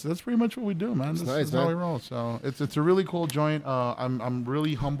that's pretty much what we do, man. This nice, is how man. we roll. So it's a really cool joint. I'm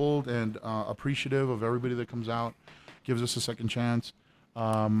really humbled and appreciative of everybody that comes out, gives us a second chance.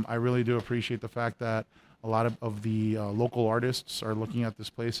 I really do appreciate the fact that a lot of the local artists are looking at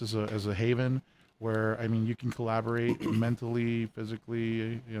this place as a haven where, I mean, you can collaborate mentally,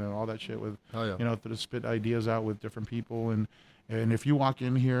 physically, all that shit with, Hell yeah. to spit ideas out with different people. And if you walk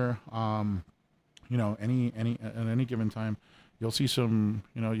in here, any at any given time, you'll see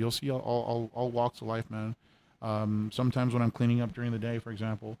you'll see all walks of life, man. Sometimes when I'm cleaning up during the day, for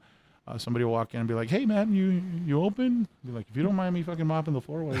example, somebody will walk in and be like, "Hey, man, you open?" Be like, "If you don't mind me fucking mopping the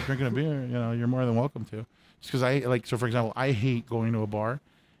floor while you're drinking a beer, you're more than welcome to." Just because so for example, I hate going to a bar,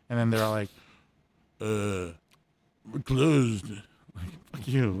 and then they're like, "We're closed." Like, fuck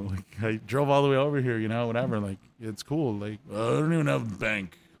you. Like, I drove all the way over here, whatever. Like, it's cool. Like, I don't even have a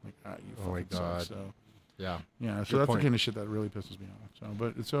bank. Like, you Oh my fucking suck. God. So. Yeah. Yeah, so Good that's point. the kind of shit that really pisses me off.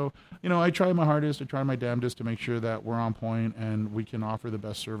 I try my hardest, I try my damnedest to make sure that we're on point and we can offer the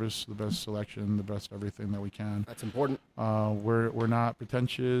best service, the best selection, the best everything that we can. That's important. We're not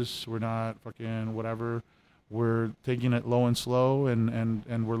pretentious, we're not fucking whatever. We're taking it low and slow,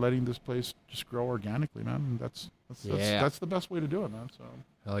 and we're letting this place just grow organically, man. And that's the best way to do it, man. So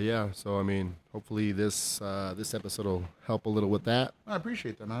Hell yeah. So, I mean, hopefully this episode will help a little with that. I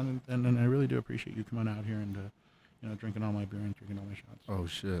appreciate that, man, and I really do appreciate you coming out here and drinking all my beer and drinking all my shots. Oh,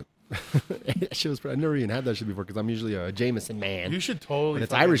 shit. That shit was I never even had that shit before because I'm usually a Jameson man. You should totally. But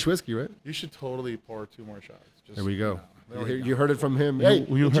it's Irish whiskey, right? You should totally pour 2 more shots. Just, There we go. there we go. You heard it from him. You- Hey, you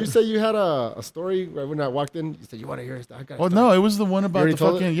did you heard- say you had a story right when I walked in? You said you want to hear it? I got Oh no, it was the one about already the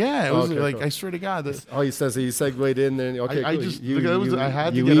told fucking it? yeah. It Oh, was okay, like cool. I swear to God. Oh, he says he segued in. Then okay, I cool. just you, I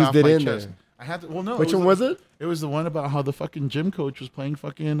had to you get off eased it my in chest. there. I had to. Well, no. Which one was it? It was the one about how the fucking gym coach was playing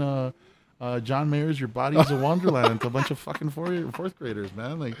fucking John Mayer's "Your Body's a Wonderland" to a bunch of fucking fourth graders,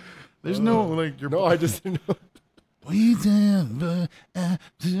 man. Like, there's no like your. No, I just didn't know. We never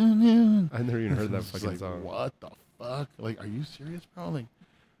afternoon. I never even heard that It's fucking like, song. what the fuck? Like, are you serious, bro? Like,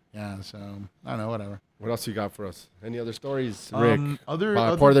 yeah. So I don't know. Whatever. What else you got for us? Any other stories, Rick?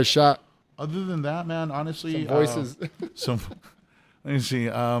 Other Pour the shot. Other than that, man, honestly, Some voices. Some. Let me see.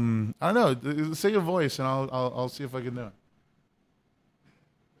 I don't know. Say a voice, and I'll see if I can do it.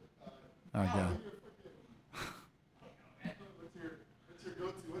 Oh god.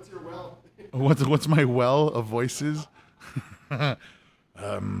 What's your well? What's my well of voices? My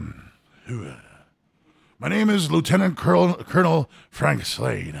name is Lieutenant Colonel Frank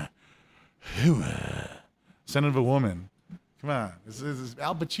Slade. Son of a woman. Come on. This is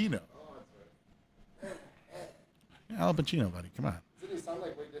Al Pacino. Yeah, Al Pacino, buddy. Come on. Doesn't he sound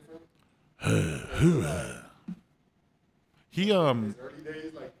like way different? He Early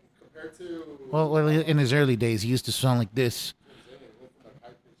days, like compared to. Well, in his early days, he used to sound like this.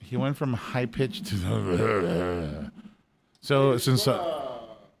 He went from high pitch to. So since Did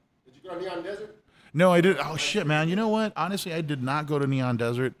you go to Neon Desert? No, I did. Oh shit, man! You know what? Honestly, I did not go to Neon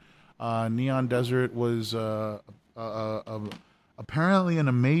Desert. Neon Desert was apparently an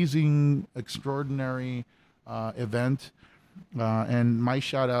amazing, extraordinary event. And my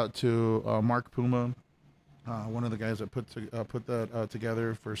shout out to Mark Puma, one of the guys that put that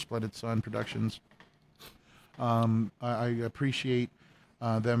together for Splendid Sun Productions. I appreciate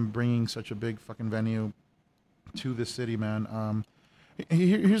them bringing such a big fucking venue to the city, man.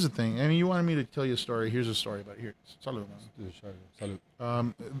 Here's the thing. I mean, you wanted me to tell you a story. Here's a story about here. Salud, man.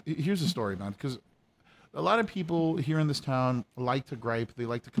 Salud. Here's a story, man. Because a lot of people here in this town like to gripe. They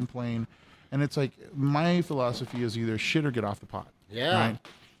like to complain. And it's like, my philosophy is either shit or get off the pot. Yeah.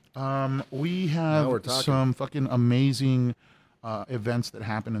 Right? We have some fucking amazing events that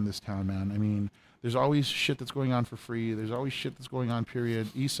happen in this town, man. I mean, there's always shit that's going on for free. There's always shit that's going on, period.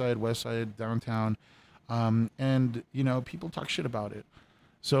 East side, west side, downtown. And, you know, people talk shit about it.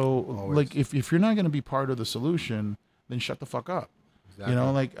 So, Always. like, if you're not going to be part of the solution, then shut the fuck up. Exactly. You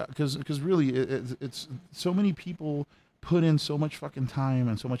know, like, because really, it's so many people put in so much fucking time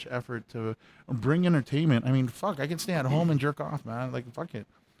and so much effort to bring entertainment. I mean, fuck, I can stay at home and jerk off, man. Like, fuck it.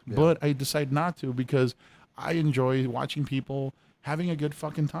 Yeah. But I decide not to because I enjoy watching people having a good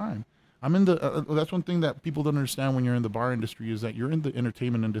fucking time. I'm in the. That's one thing that people don't understand when you're in the bar industry is that you're in the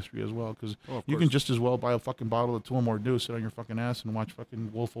entertainment industry as well. Because you can just as well buy a fucking bottle of Tullamore Dew, sit on your fucking ass, and watch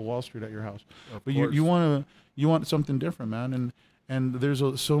fucking Wolf of Wall Street at your house. But you want something different, man. And there's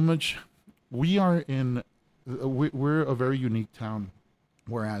so much. We're a very unique town,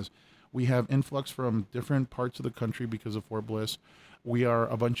 whereas we have influx from different parts of the country because of Fort Bliss. We are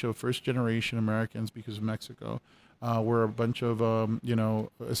a bunch of first generation Americans because of Mexico. We're a bunch of,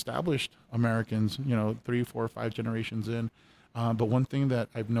 established Americans, 3, 4, 5 generations in. But one thing that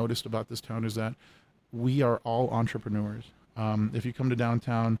I've noticed about this town is that we are all entrepreneurs. If you come to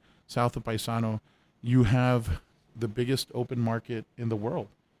downtown, south of Paisano, you have the biggest open market in the world.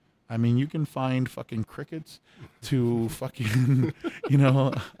 I mean, you can find fucking crickets to fucking,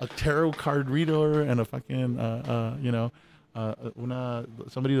 a tarot card reader and a fucking,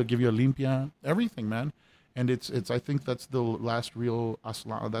 somebody to give you a limpia, everything, man. And it's I think that's the last real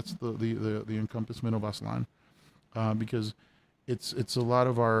Aslan. That's the encompassment of Aslan, because it's a lot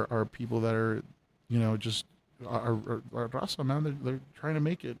of our people that are, just our raza, man. They're trying to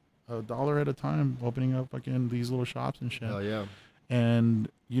make it $1 at a time, opening up fucking these little shops and shit. Hell yeah. And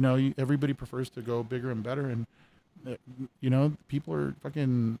everybody prefers to go bigger and better, and people are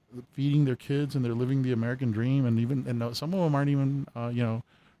fucking feeding their kids and they're living the American dream, and some of them aren't even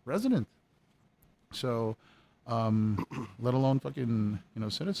resident. So, let alone fucking,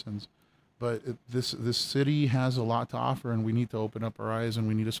 citizens. But this city has a lot to offer, and we need to open up our eyes, and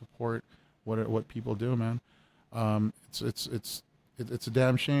we need to support what people do, man. It's a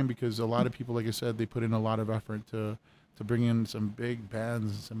damn shame because a lot of people, like I said, they put in a lot of effort to bring in some big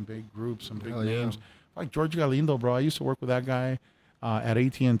bands, some big groups, some big names. Like George Galindo, bro. I used to work with that guy at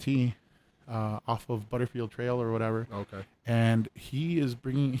AT&T. Off of Butterfield Trail or whatever. Okay. And he has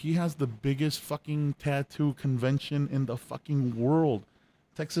the biggest fucking tattoo convention in the fucking world.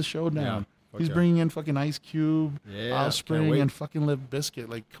 Texas Showdown. Yeah. He's bringing in fucking Ice Cube, Offspring, and fucking Limp Bizkit.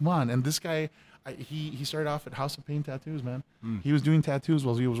 Like, come on. And this guy, he started off at House of Pain Tattoos, man. He was doing tattoos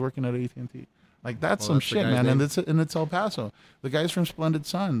while he was working at AT&T. Like, that's some shit, man. And it's El Paso. The guys from Splendid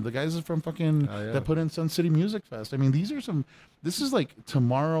Sun. The guys from fucking that put in Sun City Music Fest. I mean, this is like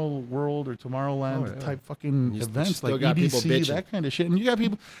Tomorrow World or Tomorrowland type fucking events, like EDC, that kind of shit. And you got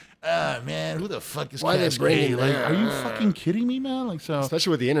people, man, who the fuck is Cascade? Like, are you fucking kidding me, man? Like, so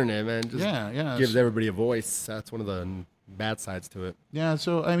especially with the internet, man. Just gives everybody a voice. That's one of the bad sides to it. Yeah.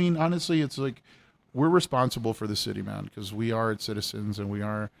 So I mean, honestly, it's like we're responsible for the city, man, because we are its citizens and we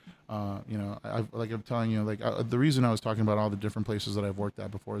are. I'm telling you, the reason I was talking about all the different places that I've worked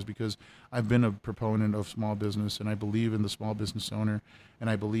at before is because I've been a proponent of small business, and I believe in the small business owner, and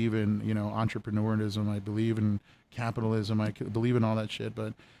I believe in, entrepreneurism. I believe in capitalism. I believe in all that shit.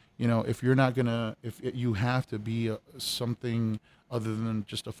 But, if you're not you have to be something other than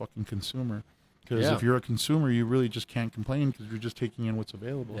just a fucking consumer. Because if you're a consumer, you really just can't complain because you're just taking in what's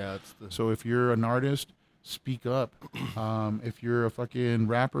available. Yeah. So if you're an artist, speak up. If you're a fucking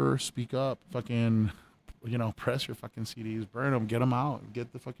rapper, speak up. Fucking, press your fucking CDs, burn them, get them out,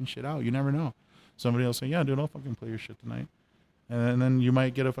 get the fucking shit out. You never know. Somebody will say, yeah, dude, I'll fucking play your shit tonight. And then you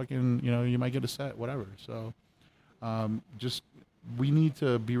might get a fucking, you might get a set, whatever. So we need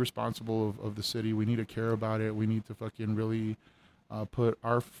to be responsible of the city. We need to care about it. We need to fucking really put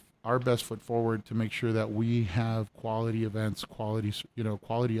our best foot forward to make sure that we have quality events, quality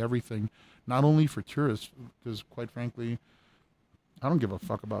everything. Not only for tourists, because quite frankly, I don't give a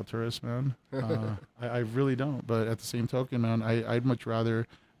fuck about tourists, man. I really don't. But at the same token, man, I'd much rather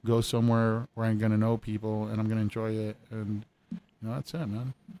go somewhere where I'm gonna know people and I'm gonna enjoy it, and that's it,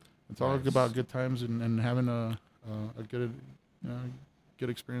 man. It's all about good times and having a good good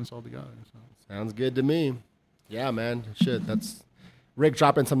experience altogether. So. Sounds good to me. Yeah, man. Shit, that's Rick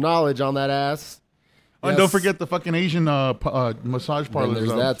dropping some knowledge on that ass. Oh, and don't forget the fucking Asian massage parlors.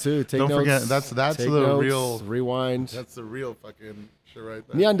 There's that too. Take don't notes. forget that's Take the notes, real rewind. That's the real fucking shit right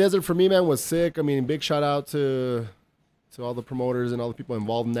there. Neon Desert for me, man, was sick. I mean, big shout out to all the promoters and all the people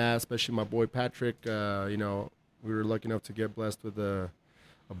involved in that, especially my boy Patrick. We were lucky enough to get blessed with a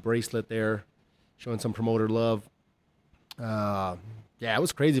bracelet there, showing some promoter love. Yeah, it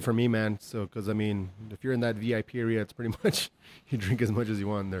was crazy for me, man. So, because I mean, if you're in that VIP area, it's pretty much you drink as much as you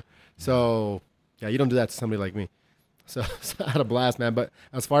want there. So, yeah, you don't do that to somebody like me. So I had a blast, man. But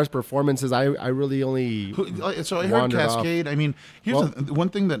as far as performances, I really only so I heard Cascade. Off. I mean, here's one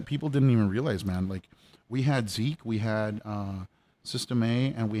thing that people didn't even realize, man. Like, we had Zeke, we had System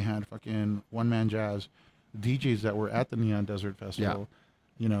A, and we had fucking One Man Jazz DJs that were at the Neon Desert Festival. Yeah.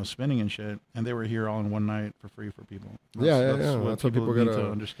 Spinning and shit, and they were here all in one night for free for people. That's what people gotta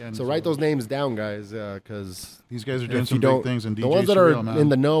understand. So write those names down, guys, because these guys are doing some big things. And the ones that are in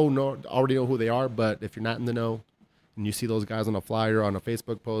the know already know who they are. But if you're not in the know, and you see those guys on a flyer on a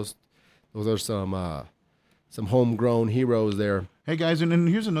Facebook post, those are some homegrown heroes there. Hey guys, and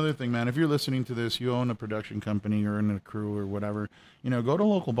here's another thing, man. If you're listening to this, you own a production company or in a crew or whatever, go to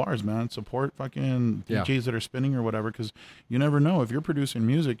local bars, man. Support fucking DJs that are spinning or whatever, because you never know. If you're producing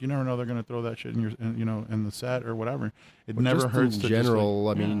music, you never know they're going to throw that shit in your, in the set or whatever. It never hurts. In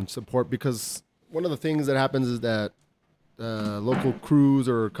general, support, because one of the things that happens is that local crews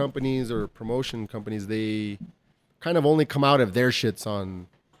or companies or promotion companies, they kind of only come out if their shit's on,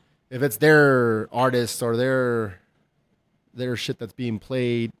 if it's their artists or their shit that's being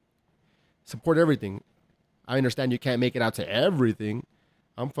played. Support everything. I understand you can't make it out to everything.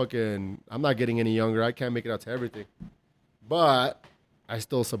 I'm not getting any younger. I can't make it out to everything. But I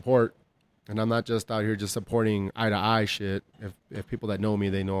still support. And I'm not just out here just supporting eye-to-eye shit. If people that know me,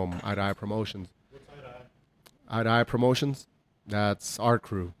 they know I'm eye-to-eye promotions. What's eye-to-eye? Eye-to-eye promotions. That's our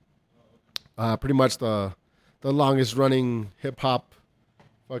crew. Pretty much the longest running hip-hop,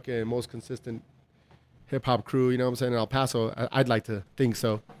 fucking most consistent hip-hop crew, you know what I'm saying, in El Paso. I'd like to think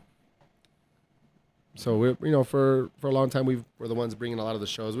so. So we're, for a long time we're the ones bringing a lot of the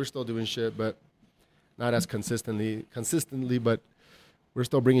shows. We're still doing shit, but not as consistently, but we're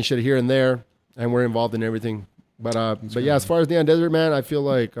still bringing shit here and there, and we're involved in everything. But yeah, as far as Neon Desert, man, I feel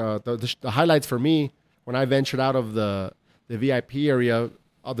like the highlights for me when I ventured out of the VIP area,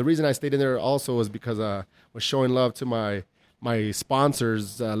 the reason I stayed in there also was because I was showing love to my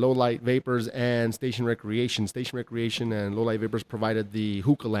sponsors, Low Light Vapors and Station Recreation. Station Recreation and Low Light Vapors provided the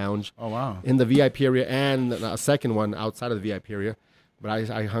hookah lounge. Oh, wow. In the VIP area, and a second one outside of the VIP area.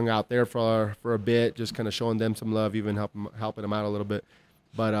 But I hung out there for a bit, just kind of showing them some love, even helping them out a little bit.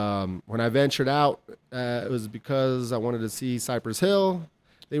 But when I ventured out, it was because I wanted to see Cypress Hill.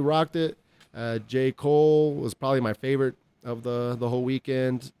 They rocked it. J. Cole was probably my favorite of the whole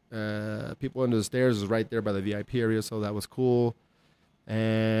weekend. People Under the Stairs was right there by the VIP area, so that was cool.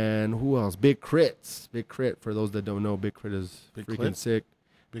 And who else? Big Crit. For those that don't know, Big Crit is freaking sick.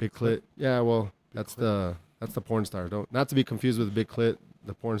 Big Clit. Yeah, well, that's the porn star. Not to be confused with Big Clit,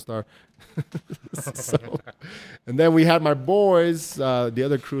 the porn star. And then we had my boys, the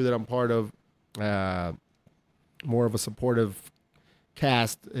other crew that I'm part of. More of a supportive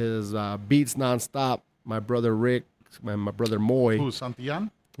cast is Beats Nonstop. My brother Rick, my brother Moy. Who,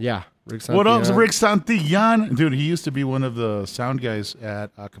 Santillan? Yeah, Rick Santillan. What up, Rick Santillan? Dude, he used to be one of the sound guys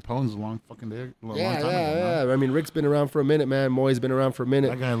at Capone's a long fucking day. Long time ago, yeah. I mean, Rick's been around for a minute, man. Moy's been around for a minute.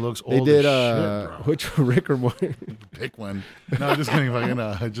 That guy looks old as shit, bro. Which Rick or Moy? Pick one. No, just kidding.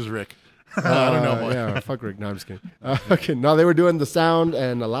 Fucking, just Rick. I don't know. Moy. Yeah, fuck Rick. No, I'm just kidding. Okay, no, they were doing the sound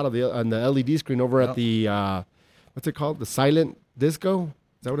and a lot of on the LED screen over at the, what's it called? The Silent Disco?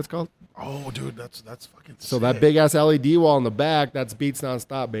 Is that what it's called? Oh, dude, that's fucking so sick. That big ass LED wall in the back, that's Beats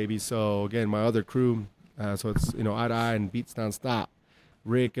Nonstop, baby. So again, my other crew, so it's Eye-to-Eye and Beats Nonstop,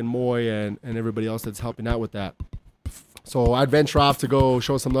 Rick and Moy and everybody else that's helping out with that. So I'd venture off to go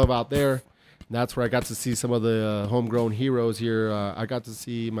show some love out there. And that's where I got to see some of the homegrown heroes here. I got to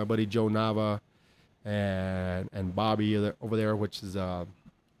see my buddy Joe Nava and Bobby over there, which is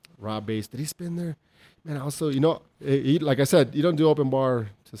Rob Bass. Did he spin there? Man, also, like I said, you don't do open bar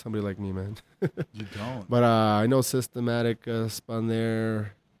to somebody like me, man. You don't. But I know Systematic spun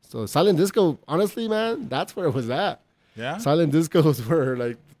there. So Silent Disco, honestly, man, that's where it was at. Yeah? Silent Discos were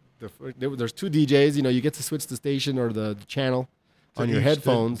like, there's two DJs. You get to switch the station or the channel on your each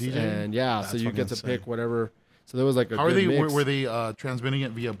headphones, DJ? and so That's you get to fucking pick sick. whatever. So there was like a How are good they? mix. Were they transmitting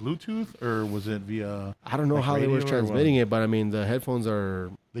it via Bluetooth or was it via? I don't know like how they were radio or transmitting what? it, but I mean the headphones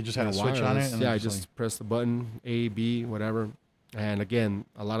are They just had a switch on it. wireless. And Yeah, I it's just press the button A, B, whatever, and again,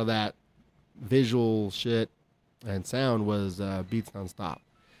 a lot of that visual shit and sound was beats nonstop.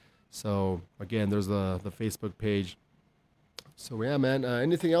 So again, there's the Facebook page. So yeah, man.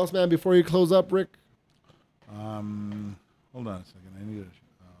 Anything else, man? Before you close up, Rick? Hold on a second. I need a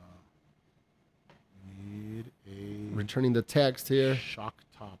Returning the text here, shock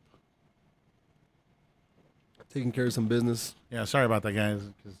top. taking care of some business Yeah, sorry about that, guys.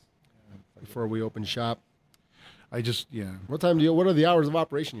 'Cause, before we open shop. I just What are the hours of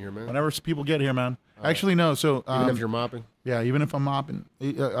operation here, man? whenever people get here, man. Actually, no. So Even if you're mopping, yeah, even if I'm mopping,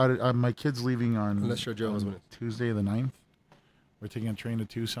 my kid's leaving on Unless you're Joe's on minute. Tuesday the 9th. We're taking a train to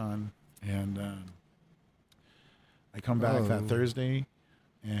Tucson, and I come back that Thursday.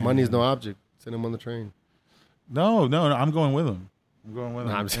 And money's no object. Send him on the train. No, I'm going with him. I'm going with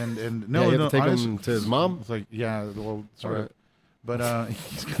him. I'm just- And Yeah, no, you have no, to take honestly, him to his mom. It's like well, sort All of. But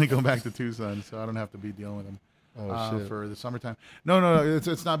he's gonna go back to Tucson, so I don't have to be dealing with him Oh, for the summertime. No,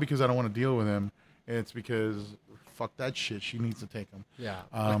 it's not because I don't want to deal with him. It's because fuck that shit. She needs to take him. Yeah.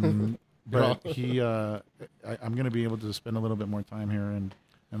 But I'm gonna be able to spend a little bit more time here and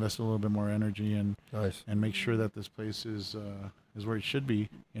invest a little bit more energy and Nice. and make sure that this place is where it should be.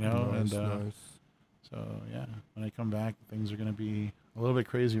 You know, Nice, and nice. so yeah, when I come back, things are gonna be a little bit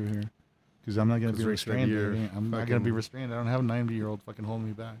crazier here. Because I'm not going to be 'Cause restrained. you're Baby. I'm not going to be restrained. I don't have a 90-year-old fucking holding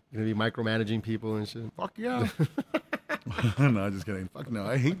me back. You're gonna be micromanaging people and shit. Fuck yeah. No, just kidding. Fuck no.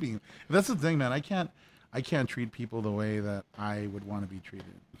 I hate being. That's the thing, man. I can't treat people the way that I would want to be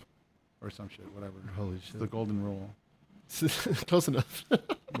treated, or some shit. Whatever. Holy It's shit. the golden rule. Close enough.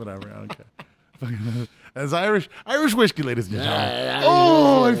 Whatever. I don't care. Fucking- As Irish whiskey, ladies and gentlemen. Yeah,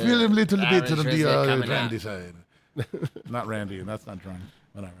 Oh, I feel a little bit Irish on whiskey the coming Randy side. Not Randy. That's not drunk.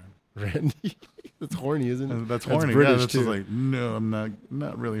 Whatever. Randy. That's horny, isn't it? That's horny. British yeah, that's just too. like no, I'm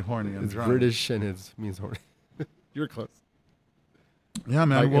not really horny. I'm It's drunk. British and it means horny. You're close. Yeah,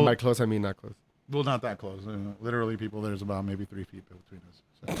 man. And Well, by close, I mean not close. well, not that close. Literally, people. There's about maybe 3 feet between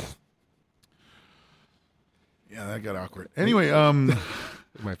us. So. Yeah, that got awkward. Anyway,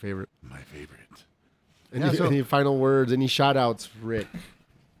 My favorite. my favorite. Any final words? Any shout outs, Rick?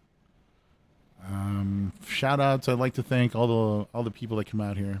 Shout outs. I'd like to thank all the people that come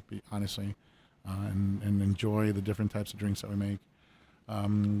out here, honestly, and enjoy the different types of drinks that we make.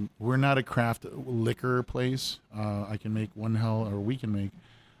 We're not a craft liquor place. We can make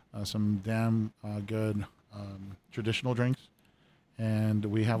some damn good traditional drinks, and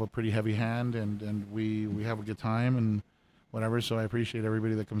we have a pretty heavy hand, and we have a good time and whatever. So I appreciate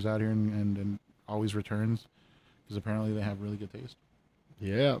everybody that comes out here and always returns, because apparently they have really good taste.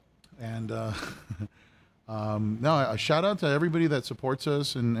 Yeah. And no, a shout out to everybody that supports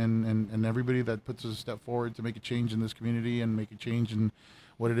us and everybody that puts a step forward to make a change in this community and make a change in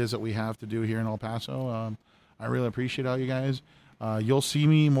what it is that we have to do here in El Paso. I really appreciate all you guys. You'll see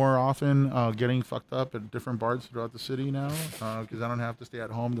me more often getting fucked up at different bars throughout the city now, because I don't have to stay at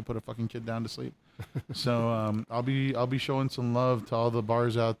home to put a fucking kid down to sleep. So I'll be showing some love to all the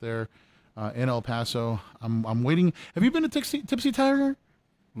bars out there in El Paso. I'm waiting. Have you been to Tipsy Tiger?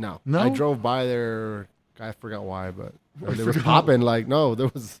 No. No? I drove by there. I forgot why, but they were popping. Like, no,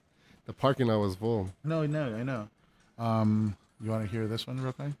 the parking lot was full. No, I know. You want to hear this one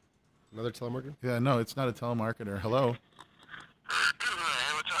real quick? Another telemarketer? Yeah, no, it's not a telemarketer. Hello.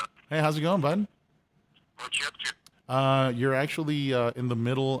 Hey, what's up? Hey, how's it going, bud? What you up to? You're actually in the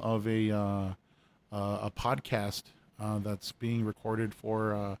middle of a podcast that's being recorded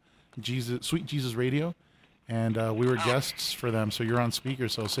for Sweet Jesus Radio, and we were guests for them. So you're on speaker.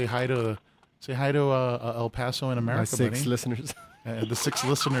 So say hi to El Paso in America, My 6 buddy. listeners. The 6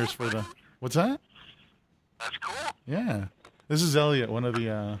 listeners for the. What's that? That's cool. Yeah, this is Elliot, one of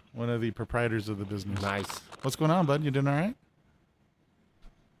the proprietors of the business. Nice. What's going on, bud? You doing all right?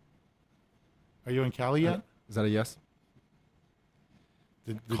 Are you in Cali yet? Is that a yes?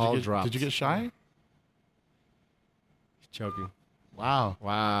 Did Call you get, drops. Did you get shy? He's choking. Wow.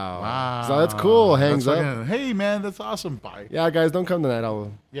 Wow. So that's cool. Hangs That's up. fucking- hey, man, that's awesome. Bye. Yeah, guys, don't come tonight.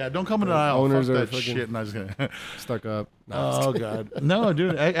 I'll Yeah, don't come in the aisle. Owners Fuck are that fucking- shit. Not just gonna. stuck up. No, I'm just Oh God, no,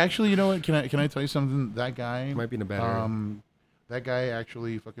 dude. Actually, you know what? Can I tell you something? That guy might be in a bad area. That guy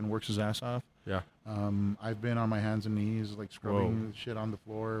actually fucking works his ass off. Yeah. I've been on my hands and knees, like scrubbing shit on the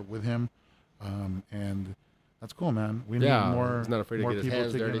floor with him, and that's cool, man. We need Yeah, more. he's not afraid to more get his people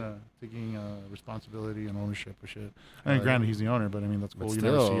hands taking, dirty. taking responsibility and ownership of shit. I mean, granted, he's the owner, but I mean that's But cool. You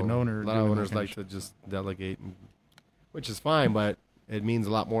still, never see an owner. a lot doing of that owners kind of like shit. to just delegate and which is fine, but it means a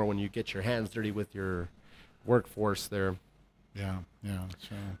lot more when you get your hands dirty with your workforce there. Yeah.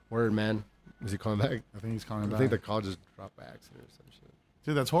 So Word, man. Is he calling back? I think he's calling back. I think the call just dropped by accident or some shit.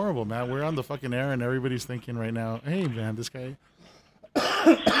 Dude, that's horrible, man. We're on the fucking air and everybody's thinking right now, hey, man, this guy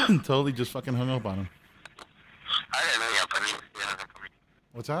totally just fucking hung up on him. I didn't hang up on you. You hung up on me.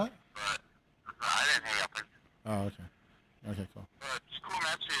 What's that? But I didn't hang up on you. Oh, okay. Okay, cool. It's cool,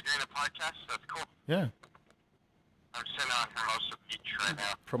 man. So you're doing a podcast? That's cool. Yeah. I'm sitting on Hermosa Beach right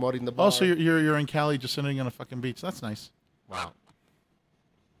now. Promoting the bar. Oh, so you're in Cali just sitting on a fucking beach. That's nice. Wow.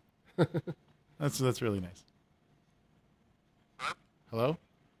 That's really nice. Hello?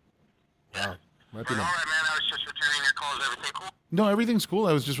 Wow. Might All right, man. I was just returning your call. Is everything cool? No, everything's cool.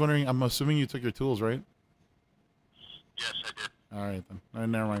 I was just wondering, I'm assuming you took your tools, right? Yes, I did. All right,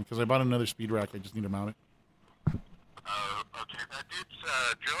 then. Never mind, because I bought another speed rack. I just need to mount it. Okay. That dude's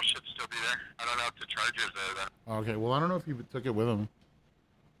drill should still be there. I don't know if the charger's there, though. Okay, well, I don't know if you took it with him.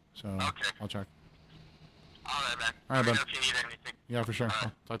 So, Okay. I'll check. All right, man. All right, Let me bud. know if you need anything. Yeah, for sure.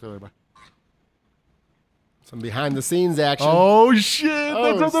 I'll talk to you later. Bye. Some behind the scenes action. Oh, shit. Oh,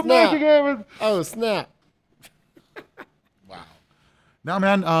 That's what the snap. magic happens. Oh, snap. Wow. No,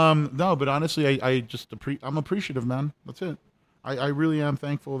 man. No, but honestly, I just I'm appreciative, man. That's it. I really am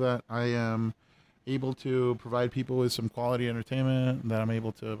thankful that I am able to provide people with some quality entertainment, that I'm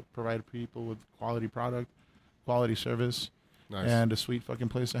able to provide people with quality product, quality service, Nice. and a sweet fucking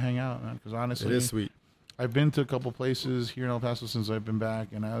place to hang out, man. Because honestly, It is sweet. I've been to a couple places here in El Paso since I've been back,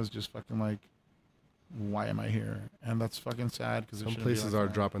 and I was just fucking like, why am I here? And that's fucking sad because Some places are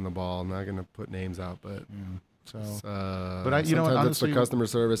dropping the ball. I'm not going to put names out, but So, but you know what, sometimes honestly- it's the customer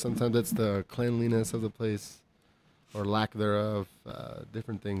service. Sometimes it's the cleanliness of the place or lack thereof.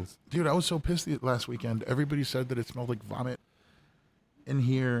 Different things. dude, I was so pissed last weekend. Everybody said that it smelled like vomit in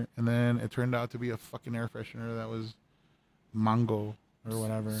here, and then it turned out to be a fucking air freshener that was mango or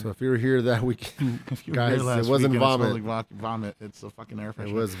whatever. So if you were here that weekend, If you were guys, here last it wasn't weekend, vomit. It smelled like vomit. It's a fucking air freshener.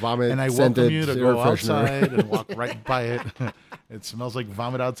 It was vomit. And I scented welcome you to air go freshener. outside and walk right by it. It smells like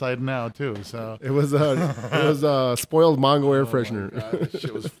vomit outside now too. So It was a spoiled mango air oh my freshener. God, this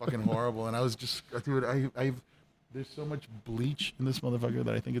shit was fucking horrible. And I was just, dude, I've there's so much bleach in this motherfucker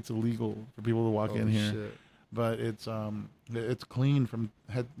that I think it's illegal for people to walk in here. Shit. But it's clean from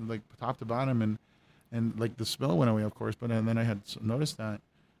head, like top to bottom, and like the smell went away, of course. But then I had noticed that,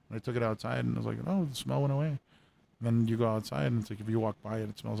 and I took it outside, and I was like, oh, the smell went away. And then you go outside, and it's like if you walk by it,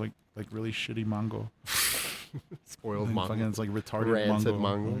 it smells like really shitty mango. Spoiled And mango. fucking, it's like retarded Rancid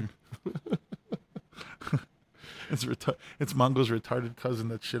mango. It's mango's retarded cousin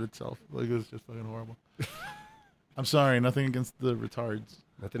that shit itself. Like it's just fucking horrible. I'm sorry, nothing against the retards.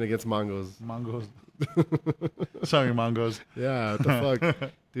 Nothing against mangos. Mangos. Sorry, mangos. Yeah, what the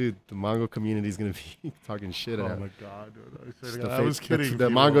fuck, dude? The mango community is gonna be talking shit. Oh at my god, dude. It's I was kidding. The people.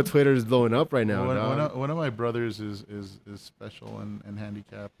 mango Twitter is blowing up right now. dog. One of my brothers is special and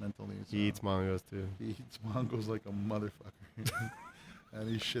handicapped mentally. So He eats mangos too. He eats mangos like a motherfucker. And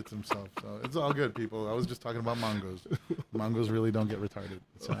he shits himself. So it's all good, people. I was just talking about mangos. Mangos really don't get retarded.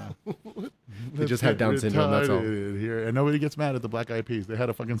 So They just have Down syndrome. That's all. retarded here. And nobody gets mad at the Black Eyed Peas. They had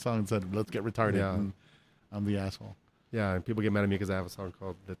a fucking song that said, let's get retarded. Yeah. And I'm the asshole. Yeah, and people get mad at me because I have a song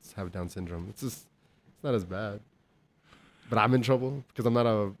called "Let's Have Down Syndrome." It's not as bad. But I'm in trouble because I'm not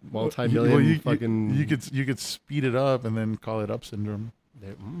a multi-million fucking. You could speed it up and then call it up syndrome.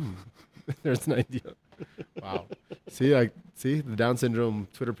 There's an idea. Wow. See, the Down syndrome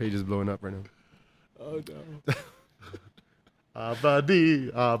Twitter page is blowing up right now. Oh no.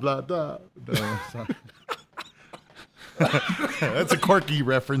 Abadi, ablada. No, sorry. That's a quirky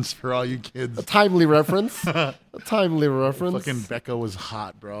reference for all you kids. A timely reference. A timely reference. Fucking Becca was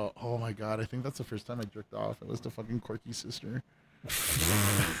hot, bro. Oh my god, I think that's the first time I jerked off. It was the fucking quirky sister.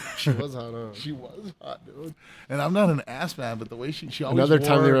 She was hot, huh? She was hot, dude. And I'm not an ass man, but the way she always Another wore,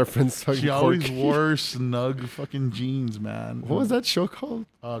 timely reference. She always wore snug fucking jeans, man. What was that show called?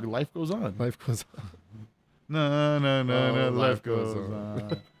 Life Goes On. Life Goes On. No, Oh, life goes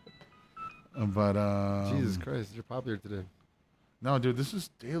on. But Jesus Christ, you're popular today. no, dude, this is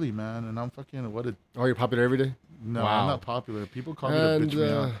daily, man, and I'm fucking what a Oh, you're popular every day? no. Wow. I'm not popular. People call me to bitch me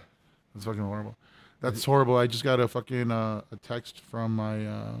out. That's fucking horrible. That's horrible. I just got a fucking a text from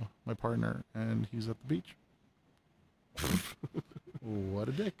my partner, and he's at the beach. What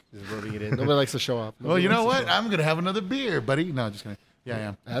a dick. Just rubbing it in. Nobody likes to show up. Well, you Nobody know likes to what? show up. I'm gonna have another beer, buddy. No, just kidding.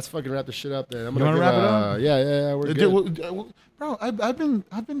 Yeah. Let's fucking wrap the shit up then. I'm You gonna wanna wrap it up? Yeah, we're good. Bro, I've been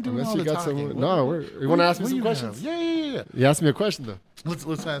doing Unless all you the got talking. some. No, you want to ask me what some you questions? have? Yeah. You asked me a question though.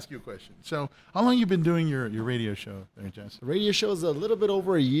 Let's ask you a question. So, how long you been doing your radio show there, Jess? The radio show is a little bit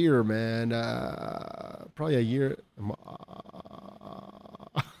over a year, man. Probably a year.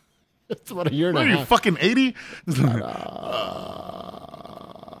 It's about a year and What a are you half. fucking 80?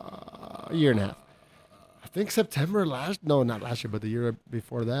 A year and a half. I think September not last year, but the year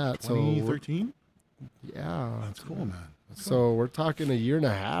before that. So 2013. yeah, That's cool, man. That's cool. so we're talking a year and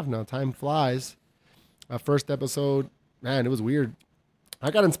a half now. Time flies. Our first episode, man, it was weird.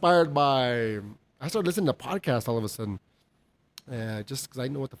 I got inspired by. I started listening to podcasts all of a sudden, just because I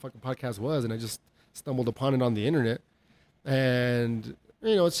didn't know what the fucking podcast was, and I just stumbled upon it on the internet. And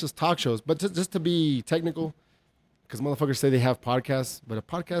it's just talk shows, but just to be technical, because motherfuckers say they have podcasts, but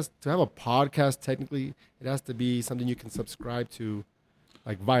to have a podcast, technically, it has to be something you can subscribe to,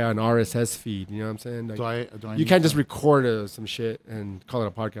 like via an RSS feed. You know what I'm saying? Like, do I you need can't to- just record some shit and call it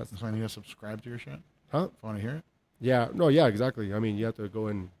a podcast. So I need to subscribe to your shit Huh? if I want to hear it. Yeah. No, yeah, exactly. I mean, you have to go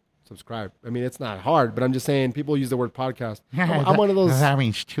and subscribe. I mean, it's not hard, but I'm just saying people use the word podcast. I'm one of those. That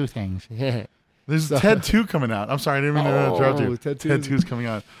means two things. There's TED 2 coming out. I'm sorry, I didn't mean to interrupt you. TED 2. TED 2's coming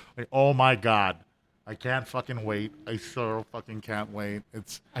out. Like, oh my god, I can't fucking wait. I so fucking can't wait.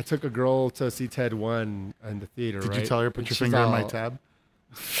 I took a girl to see TED 1 in the theater, Did right? you tell her put And your she's finger in my all- tab?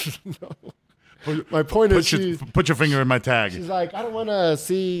 No. My point is, Put your finger in my tag. she's like, I don't want to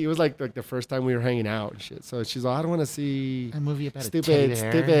see. It was like the first time we were hanging out and shit. So she's like, I don't want to see A movie about a teddy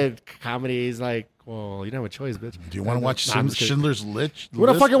stupid bear. comedies. Like, well, you don't have a choice, bitch. Do you want to watch Nah, I'm just kidding. Schindler's List? You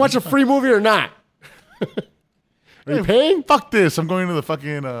want to fucking watch a free movie or not? Are you paying? Fuck this! I'm going to the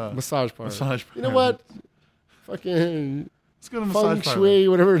fucking Massage parlor. Massage You know parlor. what? Fucking Let's go to the feng massage parlor. shui,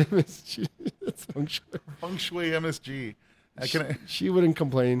 whatever it is. It's feng shui. Feng Shui MSG. She wouldn't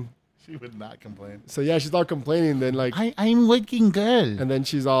complain. She would not complain. So yeah, she's all complaining. Then like, I'm looking good. and then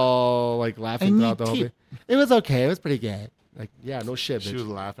she's all like laughing I throughout the need whole tea. thing. It was okay. It was pretty good. Like, yeah, no shit, She bitch. was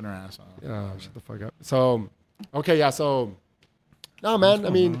laughing her ass off. Shut the fuck up. So, okay, yeah. So, no, man. I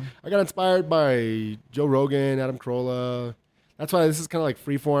mean, I got inspired by Joe Rogan, Adam Carolla. That's why this is kind of like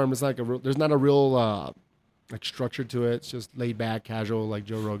freeform. It's like there's not a real like structure to it. It's just laid back, casual, like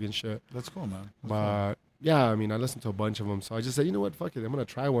Joe Rogan shit. That's cool, man. That's But yeah, I mean, I listened to a bunch of them, so I just said, you know what, fuck it, I'm gonna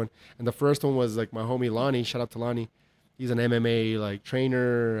try one. And the first one was like my homie Lonnie. Shout out to Lonnie. He's an MMA like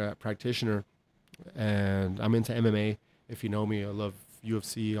trainer, practitioner, and I'm into MMA. If you know me, I love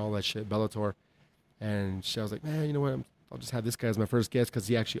UFC, all that shit, Bellator. And I was like, man, you know what? I'll just have this guy as my first guest because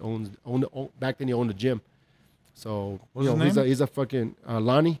he actually owned back then he owned a gym. So What's his name? he's a fucking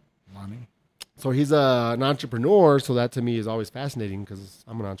Lonnie. Lonnie. So he's an entrepreneur. So that to me is always fascinating because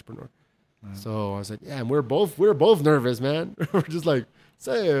I'm an entrepreneur. Right. So I was like, yeah, and we're both nervous, man. We're just like,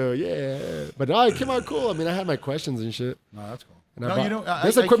 so yeah. But no, it came out cool. I mean, I had my questions and shit. No, that's cool. And No, I you bought, know,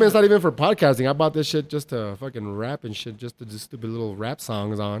 this equipment's not even for podcasting. I bought this shit just to fucking rap and shit, just to do stupid little rap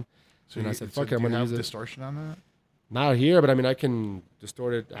songs on. So and I you- said, so fuck do it, I'm you gonna have use it. distortion on that? Not here, but I mean, I can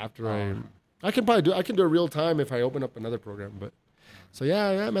distort it after I can probably I can do it real time if I open up another program. But so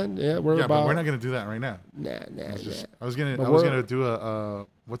yeah, man, yeah, we're Yeah, about. but we're not gonna do that right now. Nah. I was gonna But I was we're- gonna do a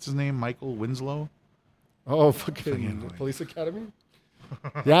what's his name? Michael Winslow. Oh, Fucking fucking annoying. Police Academy?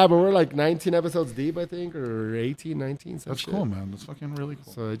 Yeah, but we're like 19 episodes deep, I think, or 18, 19. Some That's shit. cool, man. That's fucking really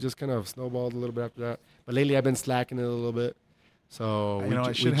cool. So it just kind of snowballed a little bit after that. But lately I've been slacking it a little bit. So You know, ju-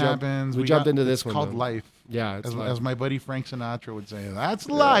 it shit jumped- happens. We jumped into it's this one. called though. life. Yeah, it's As my buddy Frank Sinatra would say, that's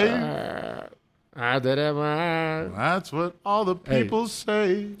life. I did it, man. That's what all the Hey. people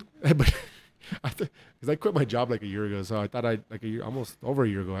say. But because I quit my job like a year ago, so I thought almost over a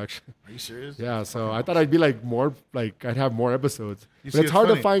year ago actually. Are you serious? Yeah, so I thought I'd be like more like I'd have more episodes. You But see, it's hard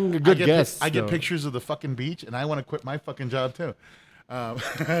funny. to find a good guest. I get though. pictures of the fucking beach, and I want to quit my fucking job too.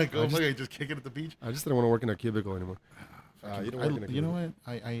 Just kick it at the beach. I just didn't want to work in a cubicle anymore. You don't work in a You know cubicle.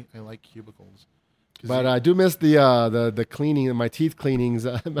 what? I like cubicles. 'Cause But I do miss the cleaning, my teeth cleanings,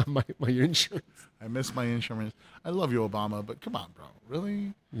 my insurance. I miss my insurance. I love you, Obama, but come on, bro.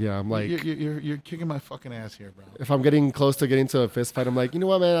 Really? Yeah, I'm like, You're kicking my fucking ass here, bro. if I'm getting close to getting to a fist fight, I'm like, you know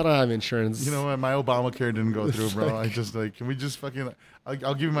what, man, I don't have insurance. You know what? My Obamacare didn't go through, bro. I just like, can we just fucking? I'll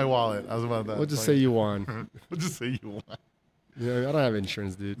give you my wallet. I was about that. We'll just Like, say you won. We'll just say you won. Yeah, I don't have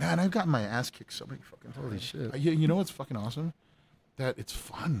insurance, dude. Man, I've gotten my ass kicked so many fucking times. Holy shit. You know what's fucking awesome? That it's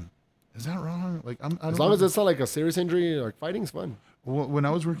fun. Is that wrong? Like, I As don't long know. as it's not like a serious injury, like fighting's fun. When I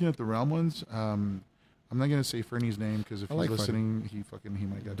was working at the Realm ones, I'm not gonna say Fernie's name because if I he's like listening, he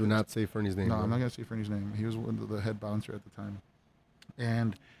might get. Do pissed. not say Fernie's name. No, bro. I'm not gonna say Fernie's name. He was one of the head bouncer at the time,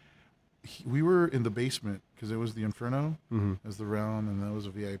 and we were in the basement because it was the Inferno, Mm-hmm. as the realm, and that was a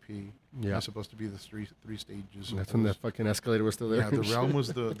VIP. Yeah. It was supposed to be the three stages. That's when the fucking escalator was still there. Yeah, the realm was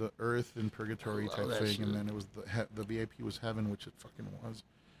the earth and purgatory type that thing, shit. and then it was the VIP was heaven, which it fucking was,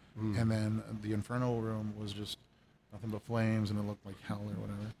 Mm. and then the Inferno room was just nothing but flames, and it looked like hell or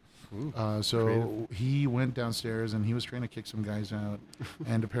whatever. Ooh, So creative. he went downstairs and he was trying to kick some guys out,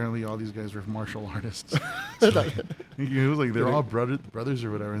 and apparently all these guys were martial artists. So he was like they're all brothers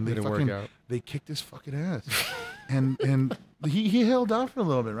or whatever, and they Didn't work fucking out. they kicked his fucking ass, and he held out for a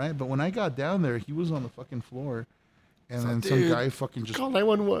little bit, right? But when I got down there, he was on the fucking floor, and then some dude, guy fucking just Call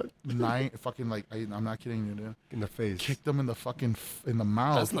 911 fucking like I'm not kidding you, dude. in the face. Kicked him in the fucking in the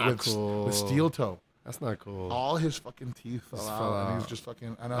mouth That's not with cool. with steel toe. That's not cool. All his fucking teeth fell Just out, fell and he was out. just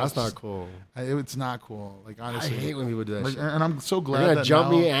fucking. I know, That's it's not just- cool. It's not cool. Like I honestly, hate when people do that like, shit. and I'm so glad You're gonna that jump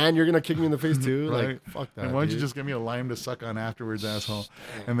now, me and you're gonna kick me in the face too. right? Like fuck that. And why don't you dude. just give me a lime to suck on afterwards, asshole?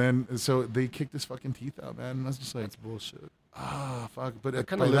 And then so they kicked his fucking teeth out, man. And I was just like, That's bullshit. fuck. But I at,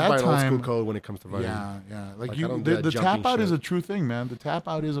 kind by of live that by an old school time, code when it comes to fighting. yeah. Like Like, I you, don't do that the jumping tap out is shit. a true thing, man. The tap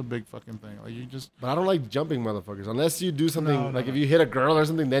out is a big fucking thing. Like you just. But I don't like jumping motherfuckers unless you do something No, like no. if you hit a girl or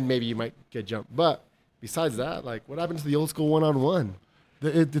something, then maybe you might get jumped. But besides that, like what happened to the old school one-on-one?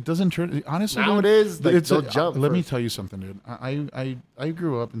 It doesn't turn. Honestly, Nowadays, dude, like, it's they'll jump Let me first. tell you something, dude. I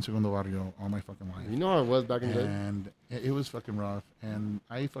grew up in Segundo Barrio all my fucking life. You know how it was back in the day. And it was fucking rough, and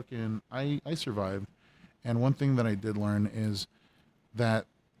I survived. And one thing that I did learn is that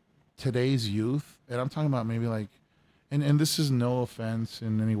today's youth, and I'm talking about maybe like, and this is no offense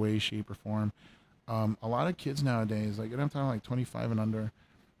in any way, shape, or form, a lot of kids nowadays, like, and I'm talking like 25 and under,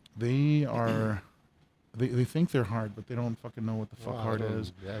 they are they think they're hard, but they don't fucking know what the fuck Wow, hard I don't-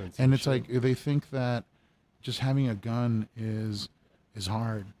 is. I haven't seen And it's shit. like they think that just having a gun is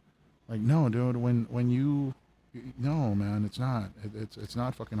hard. Like, no, dude, when you no, man, it's not. It's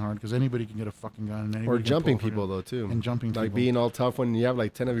not fucking hard because anybody can get a fucking gun. And Or anybody can jumping pull a people fucking- though too. and jumping like people. being all tough when you have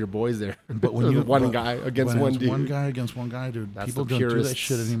like 10 of your boys there. But when you one but guy against when one it's dude. one guy against one guy, dude, That's people the don't do that purists.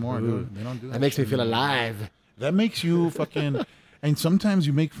 shit anymore, Ooh. dude. They don't do that. That makes me shit feel anymore. alive. That makes you fucking. And sometimes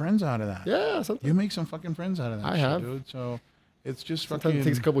you make friends out of that. Yeah, sometimes. You make some fucking friends out of that. I shit, have. dude. So it's just Sometimes fucking. it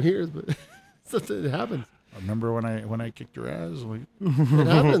takes a couple years, but sometimes it happens. I remember when I kicked your ass. Like, It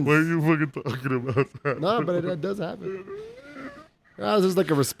happens. what are you fucking talking about that? No, but it does happen. There's like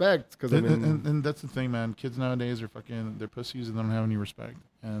a respect because I mean, And that's the thing, man. Kids nowadays are fucking. They're pussies and they don't have any respect.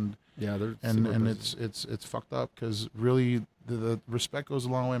 And yeah, they're and super pussies. it's fucked up because really the respect goes a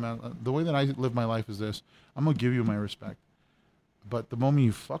long way, man. The way that I live my life is this: I'm gonna give you my respect, but the moment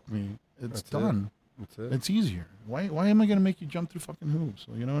you fuck me, it's That's it. done. That's it. It's easier. Why am I gonna make you jump through fucking hoops?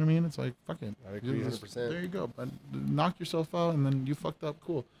 You know what I mean? It's like fuck it. I agree Just- 100%. There you go. But knock yourself out, and then you fucked up.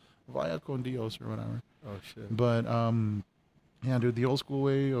 Cool. Vaya con Dios or whatever. Oh shit. But yeah, dude, the old school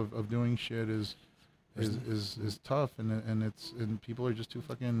way of doing shit is tough, and people are just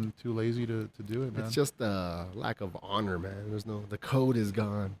too lazy to do it, man. It's just a lack of honor, man. The code is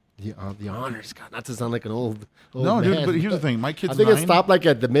gone. The honor's gone. Not to sound like an old No, man, dude, but here's the thing. My kid's I think 9. it stopped like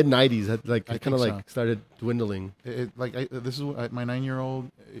at the mid '90s. Like I it kind of think like so. started dwindling. This is what my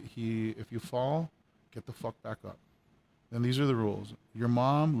 9-year-old. If you fall, get the fuck back up. And these are the rules. Your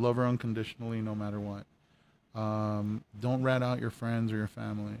mom, love her unconditionally, no matter what. Don't rat out your friends or your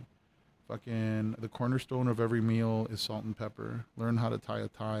family. Fucking the cornerstone of every meal is salt and pepper. Learn how to tie a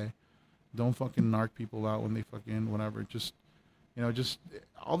tie. Don't fucking narc people out when they fucking whatever. Just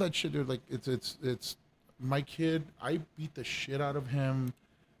all that shit, dude. Like it's my kid. I beat the shit out of him,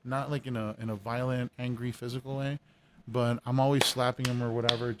 not like in a violent, angry, physical way, but I'm always slapping him or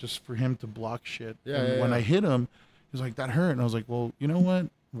whatever just for him to block shit. Yeah, And yeah, when yeah. I hit him, he was like, that hurt. And I was like, well, you know what?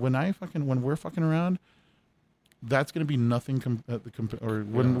 When we're fucking around, that's gonna be nothing. Or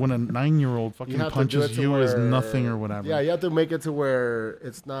when a 9-year-old fucking You have to do punches it to you as where- nothing or whatever. Yeah, you have to make it to where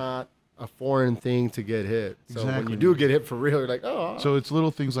it's not a foreign thing to get hit. So when Exactly. you do get hit for real, you're like, oh. So it's little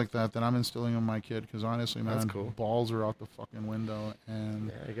things like that I'm instilling on my kid because honestly, man, That's cool. balls are out the fucking window, and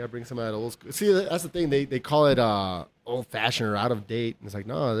yeah, you gotta bring some of that old school. See, that's the thing. They call it old fashioned or out of date. And it's like,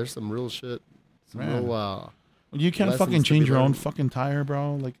 no, there's some real shit. Some Man. real. you can't lessons fucking to change be your own learned. fucking tire,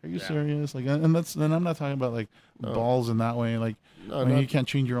 bro. Like, are you Yeah. serious? Like, and I'm not talking about like No. balls in that way. Like, No, I mean, not- you can't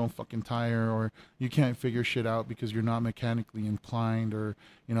change your own fucking tire, or you can't figure shit out because you're not mechanically inclined, or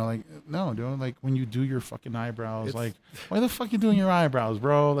like, no, dude. Like when you do your fucking eyebrows, It's- like, why the fuck you doing your eyebrows,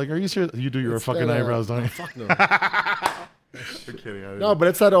 bro? Like, are you serious? You do your It's fucking that, eyebrows, don't you? Fuck no. I'm kidding. No, but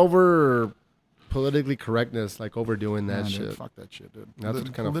it's that over politically correctness, like overdoing that Nah, dude, shit. fuck that shit, dude. That's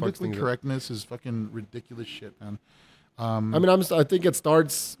what kinda fucks politically things up. correctness is fucking ridiculous shit, man. I mean, I think it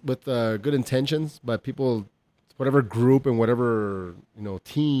starts with good intentions, but people whatever group and whatever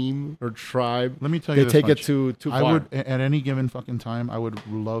team or tribe. Let me tell you, they this take much. it too I far. would, at any given fucking time, I would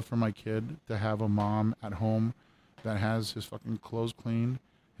love for my kid to have a mom at home that has his fucking clothes cleaned,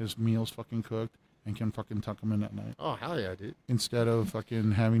 his meals fucking cooked, and can fucking tuck him in at night. Oh hell yeah, dude! Instead of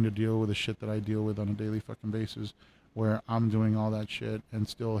fucking having to deal with the shit that I deal with on a daily fucking basis, where I'm doing all that shit and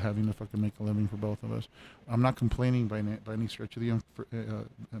still having to fucking make a living for both of us. I'm not complaining by any stretch of the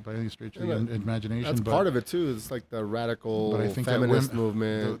imagination. That's part of it too. It's like the radical but I think feminist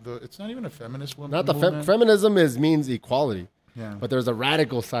movement. It's not even a feminist Not the movement. feminism means equality. Yeah. But there's a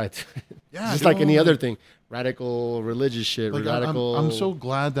radical side to it. Yeah, Just like any other thing. Radical religious shit. Like radical. I'm so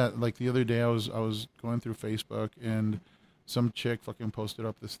glad that like the other day I was going through Facebook and some chick fucking posted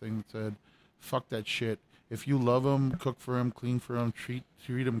up this thing that said, "Fuck that shit. If you love him, cook for him, clean for him, treat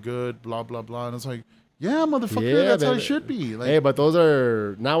him good, blah blah blah." And it's like, yeah, motherfucker, Yeah, that's how it baby. should be. Like, Hey, but those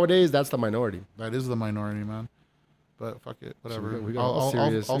are nowadays. That's the minority. that is the minority, man. But fuck it, whatever. We got all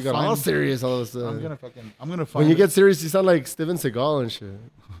serious. I'll we got all find- serious all of a sudden. I'm gonna find. When you it. get serious, you sound like Steven Seagal and shit.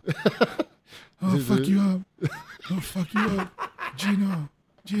 Oh, fuck you up. Oh, fuck you up.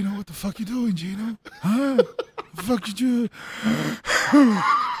 Gino, what the fuck you doing, Gino? Huh? What the fuck you doing?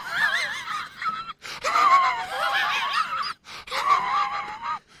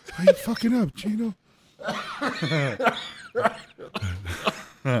 How you fucking up, Gino?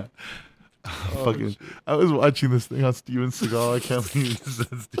 Fucking, I was watching this thing on Steven Seagal. I can't believe you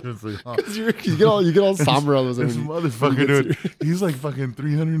said Steven Seagal. you get all somber all of a This sudden. motherfucker, dude. He's like fucking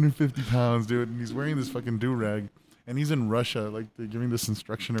 350 pounds, dude, and he's wearing this fucking do-rag, and he's in Russia, like they're giving this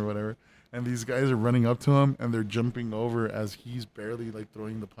instruction or whatever, and these guys are running up to him, and they're jumping over as he's barely like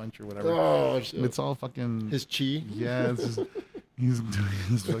throwing the punch or whatever. Oh shit! It's all fucking His chi. yeah. It's just, he's doing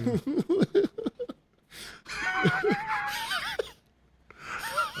his fucking.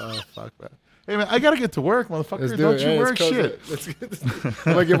 Oh fuck, man. Hey man, I gotta get to work, motherfucker. Let's do Don't it. you Hey, work let's close shit. it. Let's get this-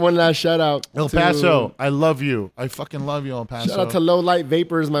 I'm gonna give one last shout out. El to- Paso, I love you. I fucking love you, El Paso. Shout out to Low Light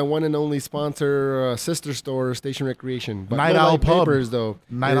Vapors, my one and only sponsor, sister store, Station Recreation. But Night Low Owl Light Pub. Vapors, though.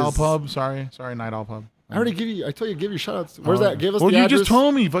 Night Owl is- Pub. Sorry, Night Owl Pub. I already give you. I told you, give your shout outs. Where's that? Give us well, the you address. just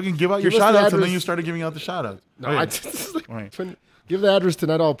told me. Fucking give out your Give us the shout outs, and then address. you started giving out the shout outs. No, Okay. I just, like, Right. give the address to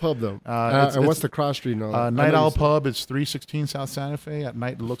Night Owl Pub though. And what's it's- the cross street? No, I Night know you Owl said- Pub. It's 316 South Santa Fe. At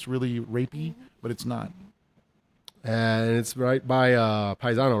night, it looks really rapey, but it's not. And it's right by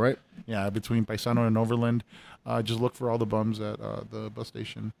Paisano, right? Yeah, between Paisano and Overland. Just look for all the bums at the bus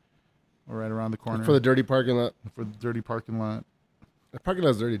station, or right around the corner For the dirty parking lot. for the dirty parking lot. The parking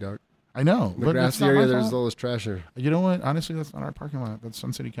lot's dirty, dog. I know, The but it's grassy not area, my there's fault. all this trash here. You know what? Honestly, that's not our parking lot. That's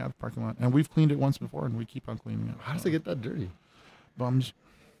Sun City Cab's parking lot, and we've cleaned it once before, and we keep on cleaning it. How does it get that dirty? Bums?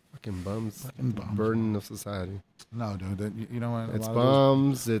 Fucking bums. Fucking bums. Burden of society. No, dude. You know what? It's lot of those-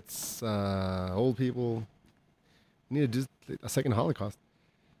 bums. It's old people. We need to do a second Holocaust.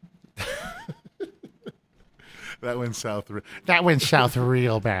 That went south. That went south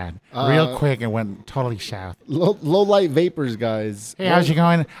real bad. Real quick, it went totally south. Low light vapors, guys. Hey, how's it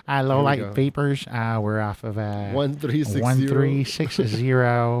going? Low There we light go. vapors. We're off of 1360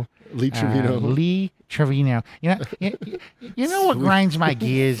 1360 Lee Trevino. Lee Trevino. You know what grinds my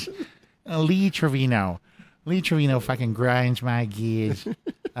gears? Lee Trevino. Lee Trevino fucking grinds my gears.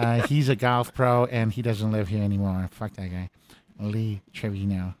 He's a golf pro and he doesn't live here anymore. Fuck that guy. Lee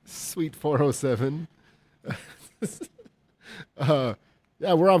Trevino. Sweet 407.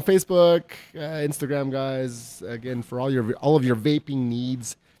 Yeah, we're on Facebook, Instagram, guys. Again, for all of your vaping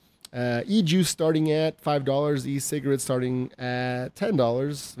needs. E-juice starting at $5. E-cigarettes starting at $10.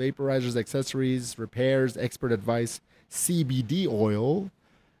 Vaporizers, accessories, repairs, expert advice, CBD oil,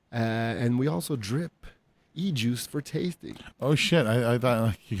 and we also drip e-juice for tasting. Oh shit! I thought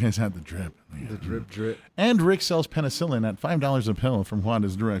like, you guys had the drip. The drip. And Rick sells penicillin at $5 a pill from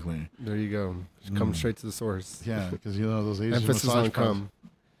Juarez directly. There you go. Just come straight to the source. Yeah, because you know those Asian Emphasis massage on come.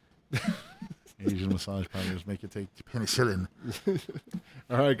 Asian massage parlors make you take penicillin.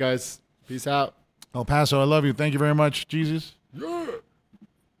 All right, guys. Peace out. El Paso, I love you. Thank you very much, Jesus.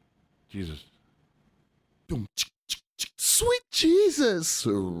 Jesus. Sweet Jesus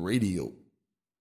Radio.